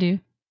job I do.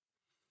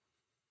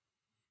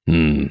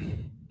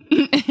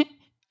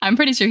 I'm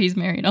pretty sure he's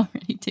married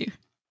already too.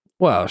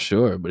 Well,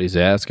 sure, but he's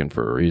asking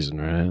for a reason,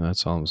 right?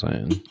 That's all I'm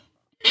saying.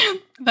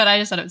 But I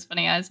just thought it was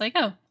funny. I was like,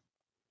 oh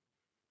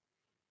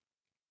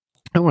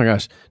my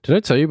gosh. Did I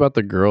tell you about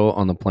the girl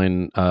on the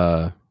plane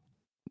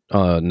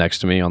next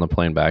to me on the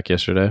plane back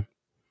yesterday?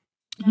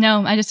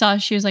 No, I just saw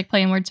she was like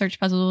playing word search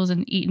puzzles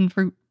and eating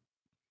fruit.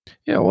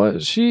 Yeah,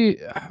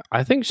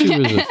 I think she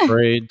was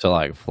afraid to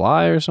like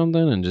fly or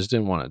something and just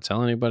didn't want to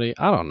tell anybody.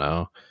 I don't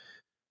know.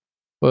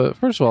 But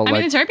first of all, I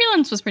mean, the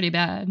turbulence was pretty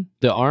bad.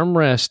 The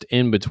armrest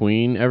in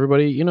between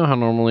everybody, you know how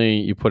normally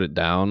you put it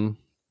down?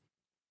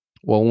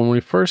 Well, when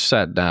we first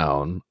sat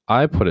down,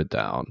 I put it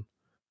down.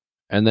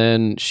 And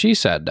then she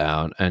sat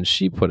down and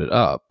she put it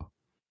up.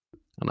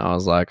 And I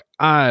was like,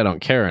 I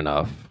don't care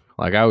enough.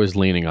 Like, I was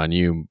leaning on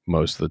you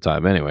most of the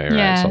time anyway, right?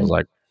 Yeah. So I was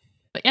like,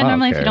 but yeah,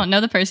 normally if you don't know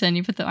the person,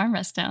 you put the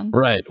armrest down.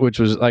 Right, which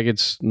was like,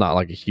 it's not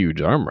like a huge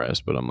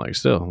armrest, but I'm like,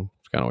 still,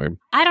 it's kind of weird.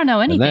 I don't know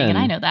anything, and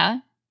I know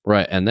that.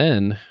 Right. And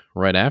then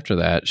right after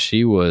that,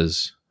 she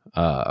was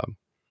uh,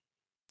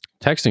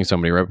 texting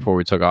somebody right before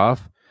we took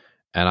off.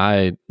 And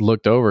I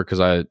looked over because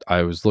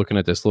I was looking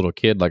at this little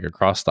kid like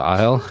across the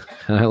aisle.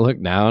 And I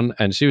looked down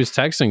and she was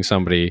texting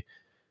somebody.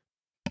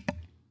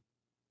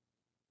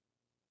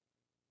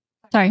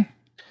 Sorry.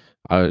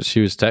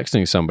 She was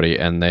texting somebody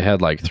and they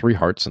had like 3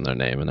 hearts in their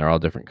name and they're all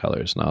different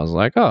colors. And I was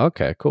like, oh,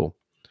 okay, cool.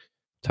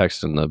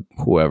 Texting the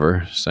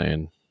whoever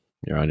saying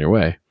you're on your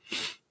way.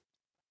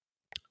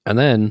 And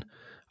then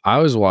I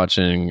was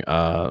watching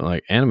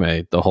like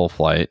anime the whole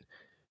flight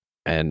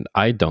and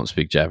I don't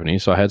speak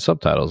Japanese, so I had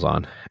subtitles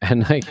on.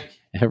 And like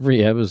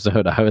every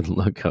episode I would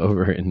look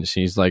over and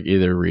she's like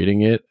either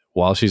reading it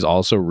while she's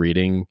also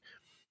reading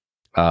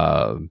She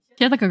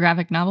had like a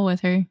graphic novel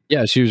with her.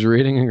 yeah, she was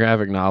reading a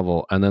graphic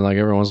novel and then like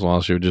every once in a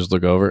while she would just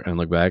look over and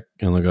look back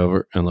and look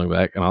over and look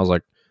back and I was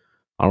like,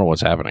 I don't know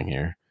what's happening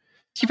here.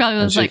 She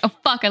probably was like, oh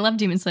fuck, I love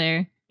Demon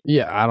Slayer.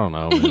 Yeah, I don't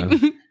know,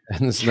 man.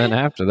 And then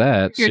after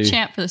that, you're a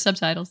champ for the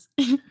subtitles.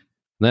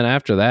 Then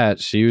after that,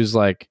 she was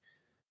like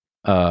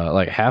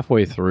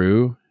halfway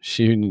through,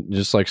 she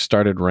just like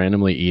started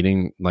randomly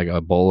eating like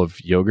a bowl of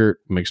yogurt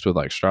mixed with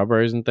like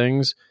strawberries and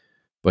things.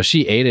 But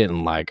she ate it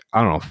in like,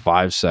 I don't know,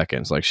 5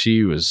 seconds. Like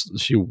she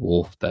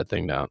wolfed that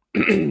thing down.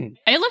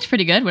 It looked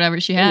pretty good, whatever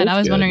she had. I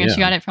was wondering if she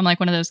got it from like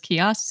one of those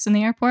kiosks in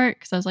the airport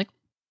because I was like,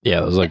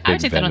 yeah, those like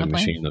big vending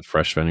machine, the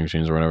fresh vending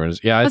machines or whatever it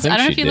is. Yeah, I don't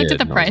know if you looked at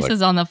the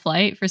prices on the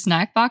flight for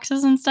snack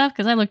boxes and stuff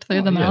because I looked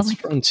through them and I was like,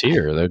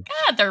 Frontier.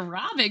 God, they're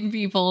robbing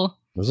people.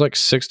 It was like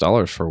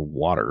 $6 for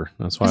water.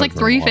 That's why it was like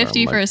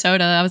 $3.50 for a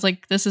soda. I was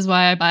like, this is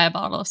why I buy a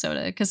bottle of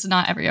soda because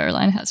not every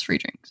airline has free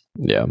drinks.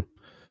 Yeah,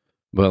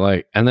 but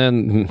like, and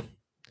then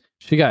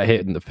she got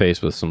hit in the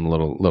face with some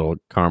little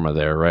karma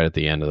there right at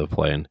the end of the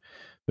plane.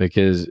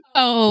 Because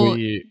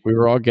we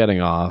were all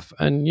getting off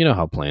and you know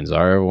how planes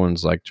are,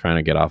 everyone's like trying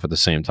to get off at the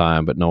same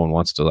time, but no one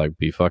wants to like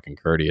be fucking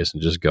courteous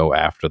and just go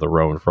after the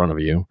row in front of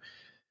you.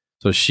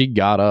 So she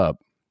got up,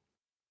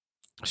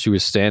 she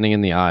was standing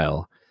in the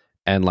aisle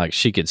and like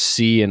she could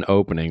see an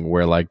opening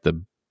where like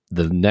the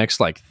next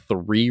like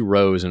 3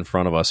 rows in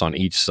front of us on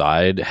each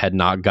side had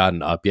not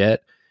gotten up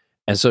yet.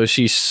 And so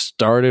she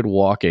started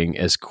walking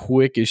as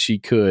quick as she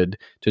could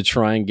to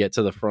try and get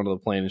to the front of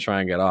the plane and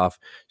try and get off.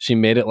 She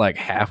made it like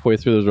halfway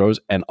through those rows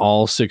and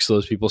all 6 of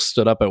those people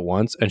stood up at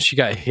once and she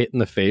got hit in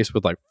the face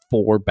with like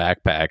 4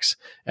 backpacks.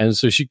 And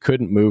so she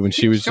couldn't move and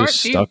she was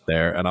just stuck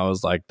there. And I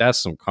was like,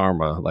 that's some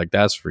karma. Like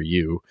that's for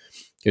you.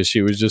 Because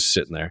she was just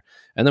sitting there.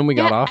 And then we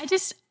got off.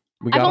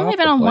 I've only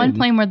been on one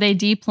plane where they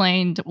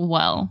deplaned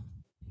well.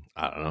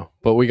 I don't know.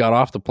 But we got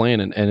off the plane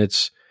and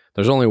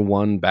there's only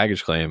one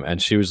baggage claim,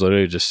 and she was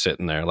literally just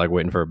sitting there, like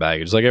waiting for her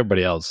baggage, like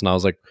everybody else. And I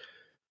was like,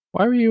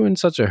 "Why were you in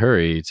such a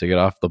hurry to get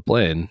off the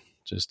plane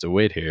just to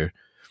wait here?"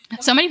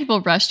 So many people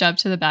rushed up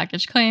to the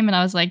baggage claim, and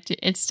I was like,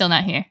 "It's still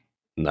not here."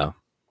 No,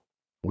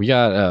 we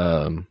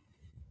got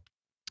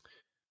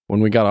when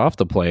we got off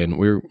the plane,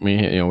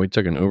 we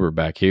took an Uber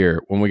back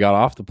here. When we got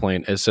off the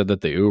plane, it said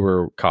that the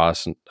Uber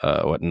cost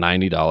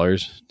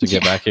 $90 to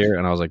get back here,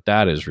 and I was like,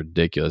 that is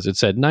ridiculous. It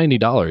said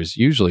 $90.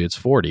 Usually it's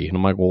 $40, and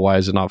I'm like, well, why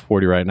is it not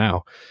 $40 right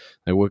now?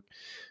 I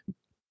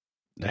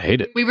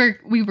hate it. We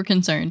were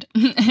concerned.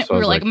 So we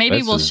were like,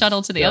 maybe we'll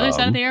shuttle to the other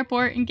side of the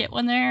airport and get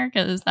one there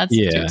because that's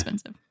too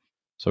expensive.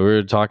 So we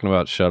were talking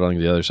about shuttling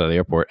to the other side of the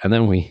airport, and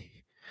then we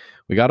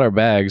got our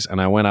bags and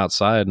I went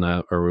outside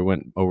we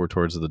went over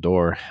towards the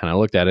door and I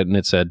looked at it and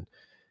it said,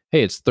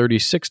 hey, it's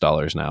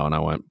 $36 now. And I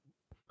went,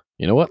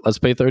 you know what? Let's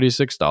pay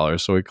 $36.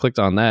 So we clicked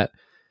on that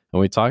and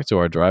we talked to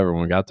our driver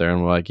when we got there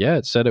and we're like, yeah,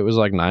 it said it was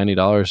like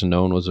 $90 and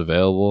no one was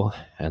available.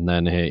 And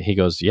then he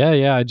goes,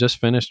 yeah, I just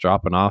finished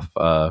dropping off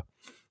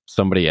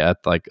somebody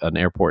at like an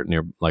airport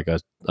near like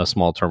a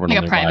small terminal.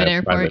 Like a private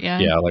airport, yeah.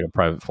 Yeah, like a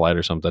private flight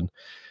or something.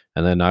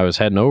 And then I was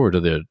heading over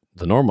to the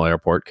normal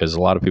airport because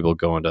a lot of people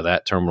go into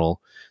that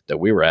terminal that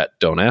we were at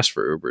don't ask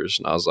for Ubers.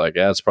 And I was like,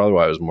 yeah, that's probably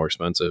why it was more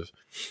expensive.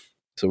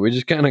 So we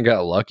just kind of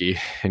got lucky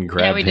and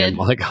grabbed him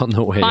like on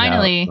the way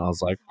finally, out. And I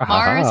was like,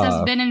 Mars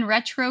has been in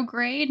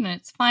retrograde and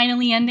it's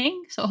finally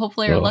ending. So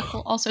hopefully our luck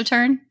will also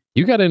turn.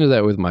 You got into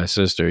that with my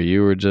sister.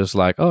 You were just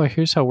like, oh,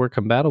 here's how we're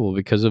compatible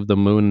because of the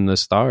moon and the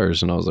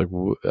stars. And I was like,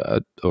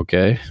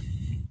 okay.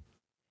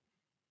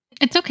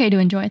 It's okay to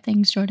enjoy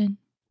things, Jordan.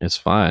 It's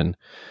fine.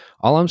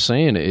 All I'm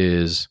saying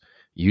is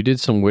you did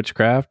some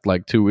witchcraft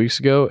like 2 weeks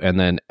ago and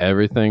then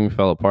everything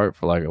fell apart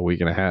for like a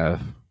week and a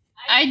half.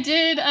 I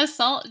did a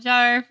salt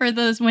jar for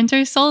the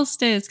winter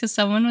solstice because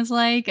someone was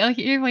like, oh,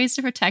 here are ways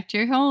to protect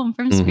your home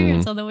from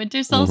spirits on the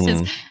winter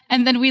solstice.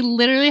 And then we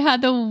literally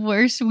had the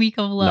worst week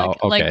of luck.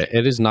 No, okay.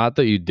 It is not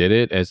that you did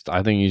it.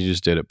 I think you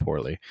just did it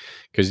poorly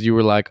because you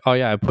were like, oh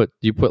yeah,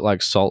 you put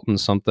like salt and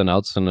something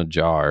else in a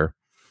jar.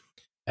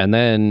 And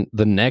then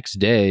the next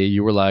day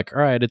you were like,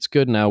 all right, it's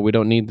good now. We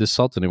don't need this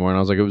salt anymore. And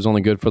I was like, it was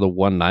only good for the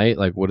one night.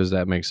 Like, what does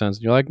that make sense?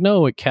 And you're like,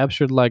 no, it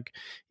captured like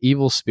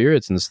evil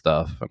spirits and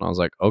stuff. And I was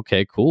like,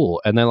 okay,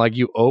 cool. And then like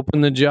you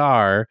opened the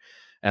jar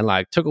and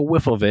like took a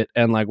whiff of it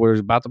and like we're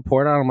about to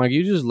pour it out. I'm like,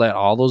 you just let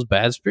all those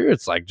bad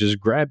spirits like just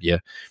grab you.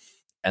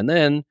 And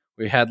then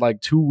we had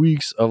like 2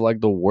 weeks of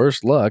like the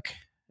worst luck.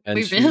 And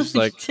We she's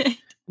really like, did.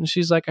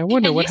 I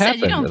wonder And what you said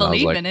happened. you don't And I was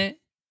believe like, in it.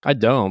 I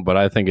don't, but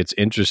I think it's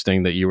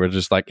interesting that you were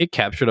just like, it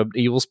captured an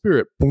evil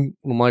spirit. Boom.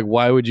 I'm like,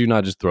 why would you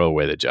not just throw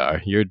away the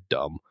jar? You're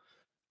dumb.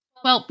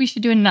 Well, we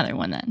should do another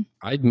one then.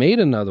 I made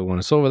another one.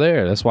 It's over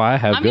there. That's why I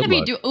have I'm good gonna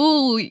luck.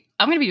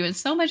 I'm gonna be doing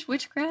so much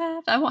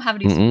witchcraft. I won't have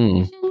any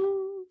Mm-mm.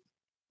 superstition.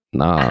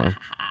 Nah.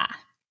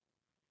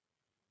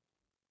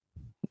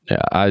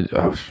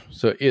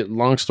 Yeah,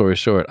 long story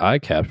short, I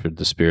captured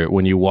the spirit.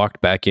 When you walked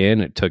back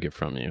in, it took it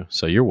from you.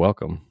 So you're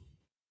welcome.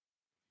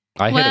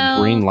 I hit a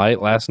green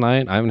light last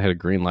night. I haven't hit a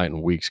green light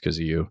in weeks because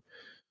of you.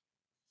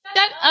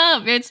 Shut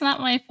up. It's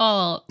not my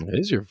fault. It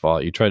is your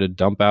fault. You tried to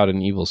dump out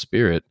an evil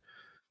spirit.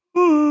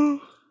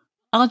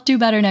 I'll do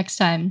better next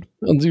time.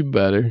 I'll do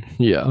better.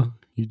 Yeah.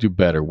 You do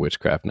better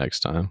witchcraft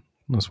next time.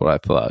 That's what I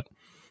thought.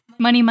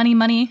 Money, money,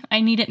 money. I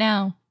need it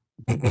now.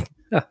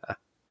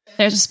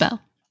 There's a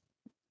spell.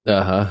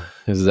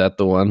 Is that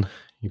the one?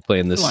 You play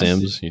in The The one.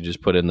 Sims, you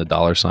just put in the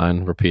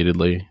 $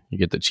 repeatedly. You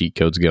get the cheat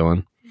codes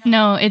going.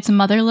 No, it's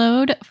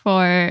Motherload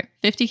for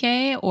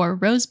 50K or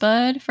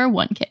Rosebud for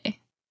 1K.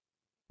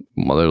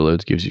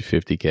 Motherloads gives you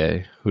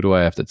 50K. Who do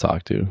I have to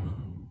talk to?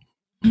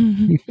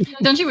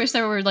 Don't you wish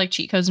there were like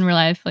cheat codes in real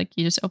life? Like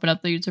you just open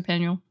up the user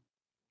manual.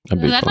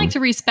 I'd like to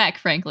respec,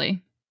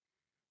 frankly.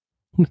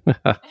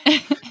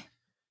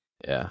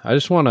 Yeah, I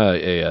just want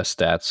a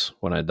stats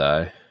when I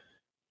die.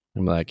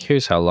 I'm like,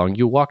 here's how long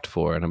you walked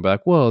for. And I'm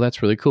like, whoa,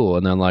 that's really cool.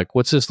 And then like,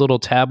 what's this little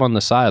tab on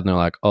the side? And they're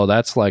like, oh,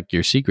 that's like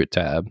your secret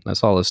tab.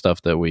 That's all the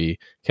stuff that we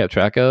kept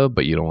track of,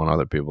 but you don't want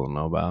other people to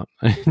know about.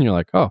 And you're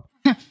like, oh,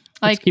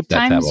 like keep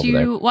that times tab over you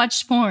there.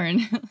 watched porn.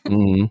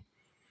 Mm-hmm.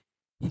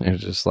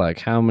 It's just like,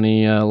 how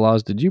many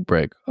laws did you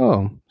break?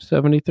 Oh,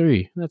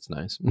 73. That's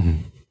nice.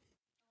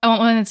 I want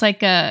one that's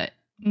like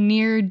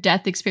near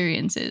death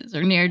experiences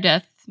or near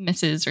death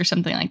misses or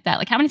something like that.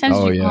 Like how many times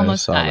did you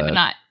almost die but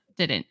not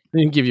didn't?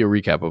 They can give you a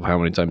recap of how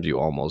many times you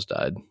almost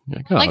died.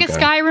 Like, a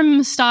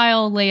Skyrim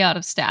style layout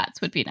of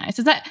stats would be nice.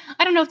 Is that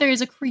I don't know if there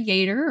is a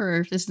creator or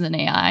if this is an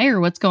AI or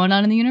what's going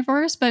on in the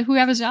universe, but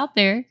whoever's out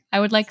there,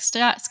 I would like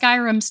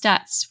Skyrim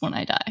stats when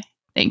I die.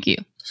 Thank you.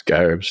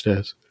 Skyrim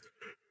stats.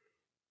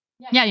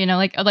 Yeah, you know,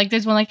 like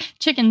there's one like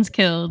chickens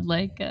killed,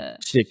 like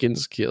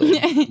chickens killed.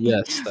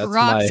 Yes,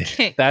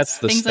 that's that's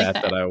the stat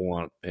like that I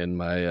want in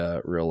my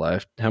real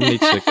life. How many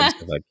chickens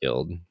have I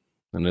killed?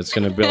 And it's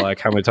gonna be like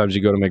how many times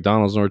you go to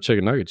McDonald's and order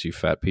chicken nuggets, you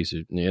fat piece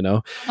of, you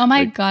know. Oh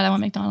my god, I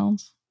want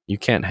McDonald's. You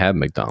can't have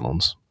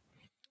McDonald's.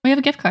 We have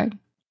a gift card.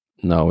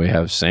 No, we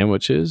have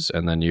sandwiches,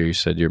 and then you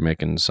said you're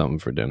making something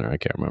for dinner. I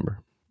can't remember.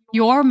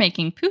 You're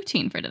making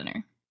poutine for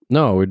dinner.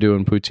 No, we're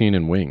doing poutine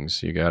and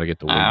wings. You got to get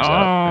the wings out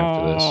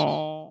after this.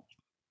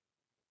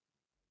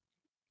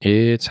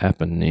 It's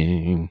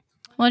happening.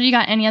 Well, do you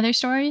got any other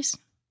stories?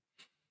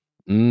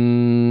 I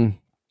mean,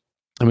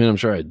 I'm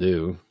sure I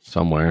do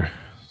somewhere,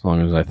 as long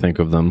as I think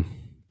of them.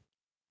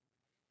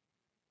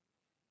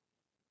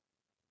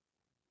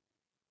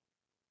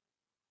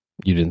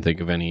 You didn't think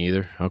of any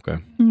either? Okay.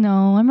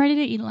 No, I'm ready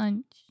to eat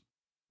lunch.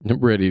 I'm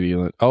ready to eat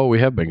lunch. Oh, we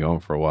have been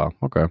going for a while.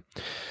 Okay. All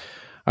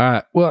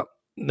right. Well,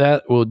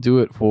 that will do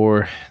it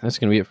for, that's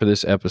going to be it for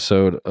this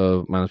episode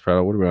of Mindless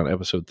Proud. What are we on,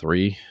 episode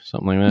 3?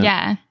 Something like that?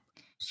 Yeah.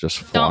 It's just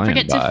flying. Don't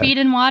forget to feed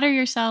and water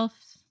yourself.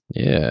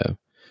 Yeah.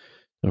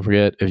 Don't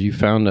forget, if you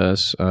found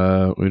us,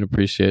 we'd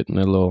appreciate a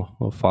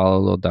little follow, a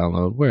little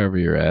download, wherever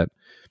you're at.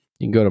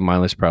 You can go to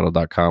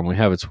mindlessproudle.com. We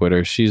have a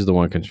Twitter. She's the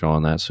one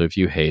controlling that. So if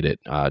you hate it,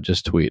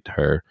 just tweet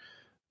her.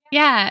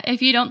 Yeah.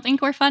 If you don't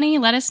think we're funny,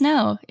 let us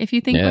know. If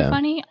you think we're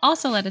funny,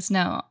 also let us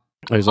know.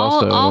 There's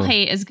all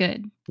hate is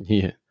good.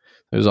 Yeah.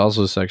 There's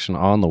also a section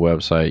on the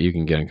website. You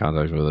can get in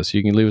contact with us.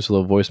 You can leave us a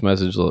little voice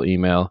message, a little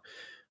email.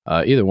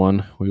 Either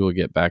one, we will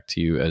get back to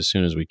you as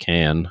soon as we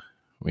can.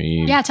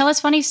 Tell us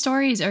funny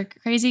stories or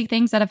crazy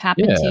things that have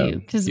happened to you,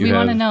 because we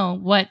want to know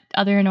what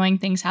other annoying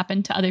things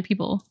happen to other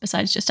people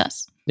besides just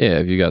us. Yeah,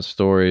 if you got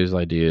stories,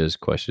 ideas,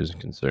 questions,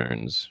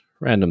 concerns,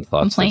 random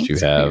thoughts that you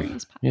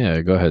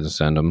have, go ahead and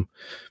send them.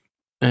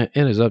 It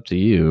is up to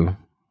you.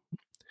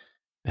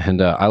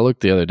 And I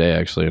looked the other day,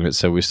 actually, and it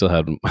said we still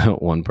had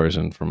one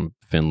person from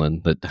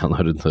Finland that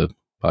downloaded the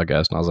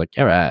podcast. And I was like,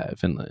 all right,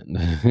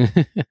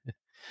 Finland.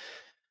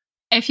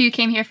 If you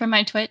came here from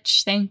my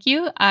Twitch, thank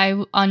you.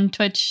 On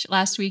Twitch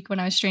last week when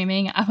I was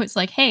streaming, I was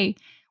like, hey,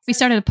 we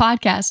started a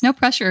podcast. No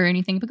pressure or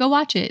anything, but go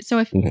watch it. So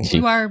if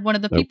you are one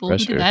of the people who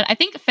did that, I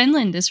think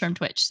Finland is from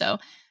Twitch. So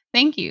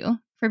thank you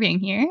for being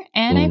here,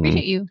 and I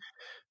appreciate you.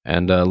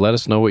 And let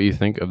us know what you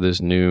think of this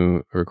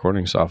new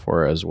recording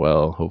software as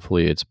well.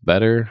 Hopefully it's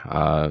better.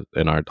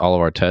 In all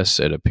of our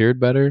tests, it appeared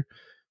better.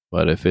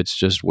 But if it's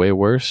just way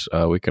worse,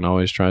 we can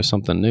always try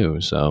something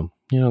new. So,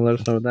 let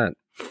us know that.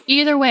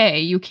 Either way,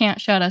 you can't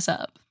shut us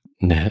up.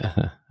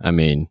 I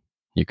mean,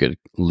 you could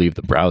leave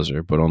the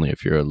browser, but only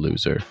if you're a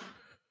loser.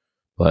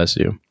 Bless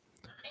you.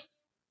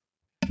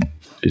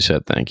 She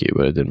said thank you,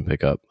 but it didn't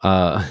pick up.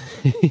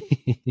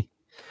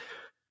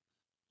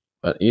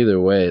 But either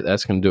way,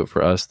 that's going to do it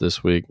for us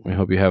this week. We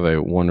hope you have a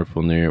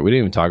wonderful New Year. We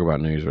didn't even talk about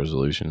New Year's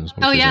resolutions,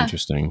 which is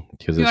interesting.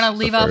 Do you want to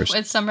leave off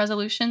with some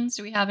resolutions?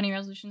 Do we have any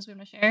resolutions we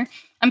want to share?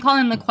 I'm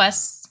calling them the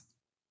quests.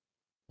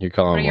 You're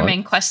calling what are your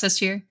main quests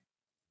this year?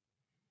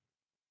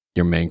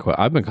 Your main quest?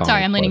 I've been calling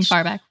Sorry, I'm leaning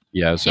far back.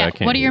 Yeah, so I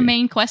can't. What are your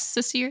main quests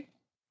this year?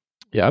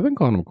 Yeah, I've been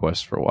calling them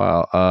quests for a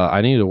while.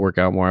 I need to work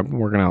out more. I've been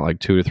working out like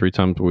 2 to 3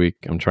 times a week.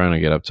 I'm trying to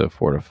get up to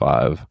 4 to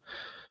 5.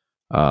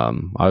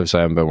 Obviously,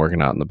 I haven't been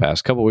working out in the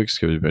past couple weeks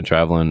because we've been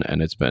traveling,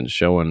 and it's been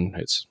showing.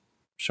 It's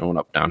showing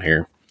up down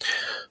here.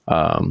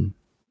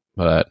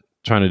 But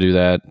trying to do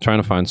that,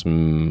 trying to find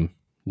some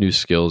new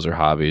skills or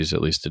hobbies,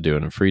 at least to do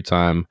it in free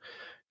time,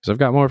 because I've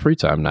got more free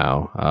time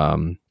now.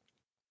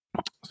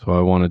 So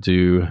I wanted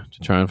to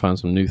try and find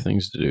some new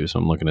things to do. So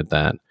I'm looking at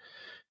that,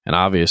 and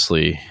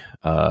obviously,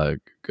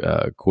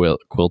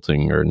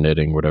 quilting or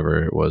knitting,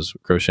 whatever it was,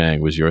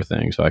 crocheting was your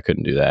thing, so I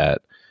couldn't do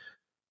that.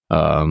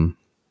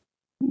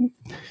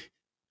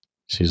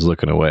 She's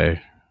looking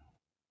away.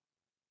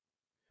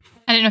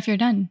 I didn't know if you're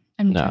done.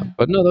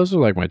 But no, those are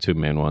like my 2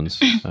 main ones.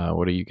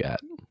 What do you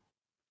got?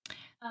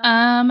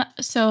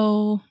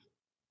 So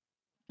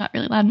got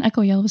really loud and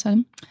echoey all of a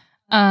sudden.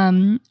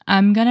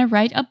 I'm gonna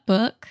write a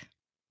book.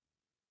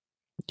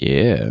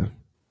 Yeah.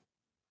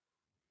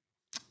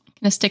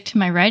 Gonna stick to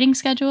my writing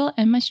schedule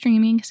and my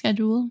streaming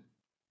schedule.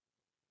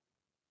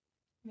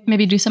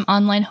 Maybe do some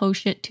online ho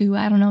shit too.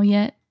 I don't know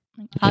yet.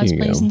 Like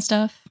cosplays and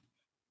stuff.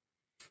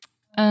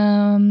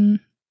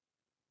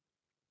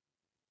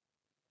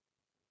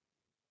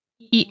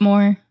 Eat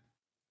more.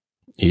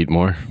 Eat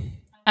more.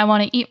 I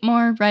want to eat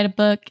more, write a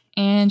book,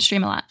 and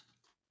stream a lot.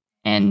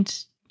 And,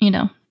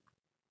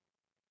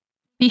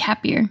 be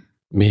happier.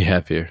 Be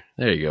happier.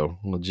 There you go.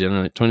 Well,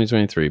 generally,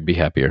 2023, be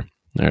happier.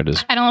 There it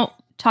is. I don't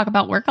talk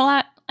about work a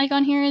lot, like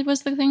on here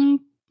was the thing.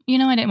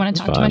 I didn't want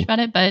to talk too much about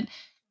it, but,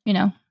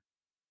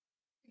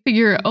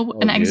 figure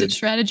an exit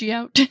strategy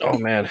out. Oh,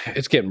 man.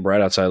 It's getting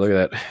bright outside. Look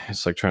at that.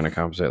 It's like trying to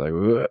compensate. Like,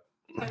 oh,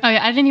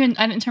 yeah. I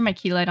didn't turn my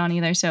key light on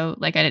either. So,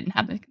 I didn't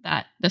have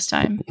that this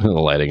time. The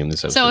lighting in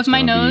this episode. So, if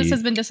my nose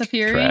has been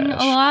disappearing a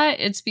lot,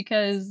 it's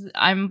because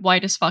I'm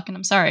white as fuck and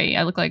I'm sorry.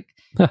 I look like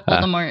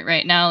Voldemort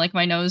right now. Like,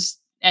 my nose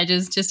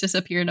edges just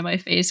disappear into my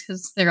face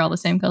because they're all the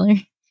same color.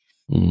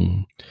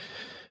 All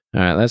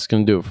right. That's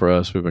going to do it for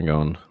us. We've been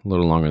going a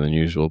little longer than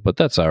usual, but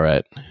that's all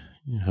right.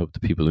 I hope the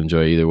people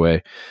enjoy either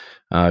way.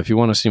 If you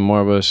want to see more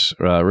of us,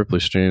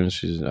 Ripley streams.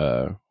 She's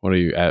what are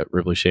you at,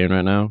 Ripley Shane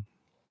right now?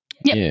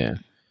 Yep. Yeah.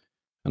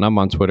 And I'm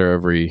on Twitter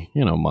every,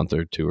 month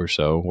or 2 or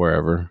so,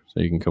 wherever.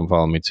 So you can come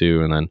follow me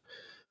too. And then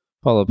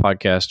follow the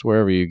podcast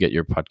wherever you get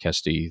your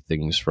podcasty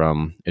things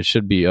from. It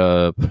should be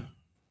up.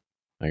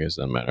 I guess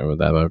it doesn't matter with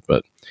that,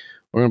 but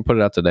we're going to put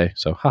it out today.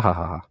 So, ha ha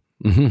ha ha.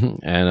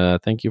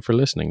 And thank you for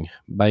listening.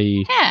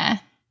 Bye. Yeah.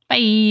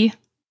 Bye.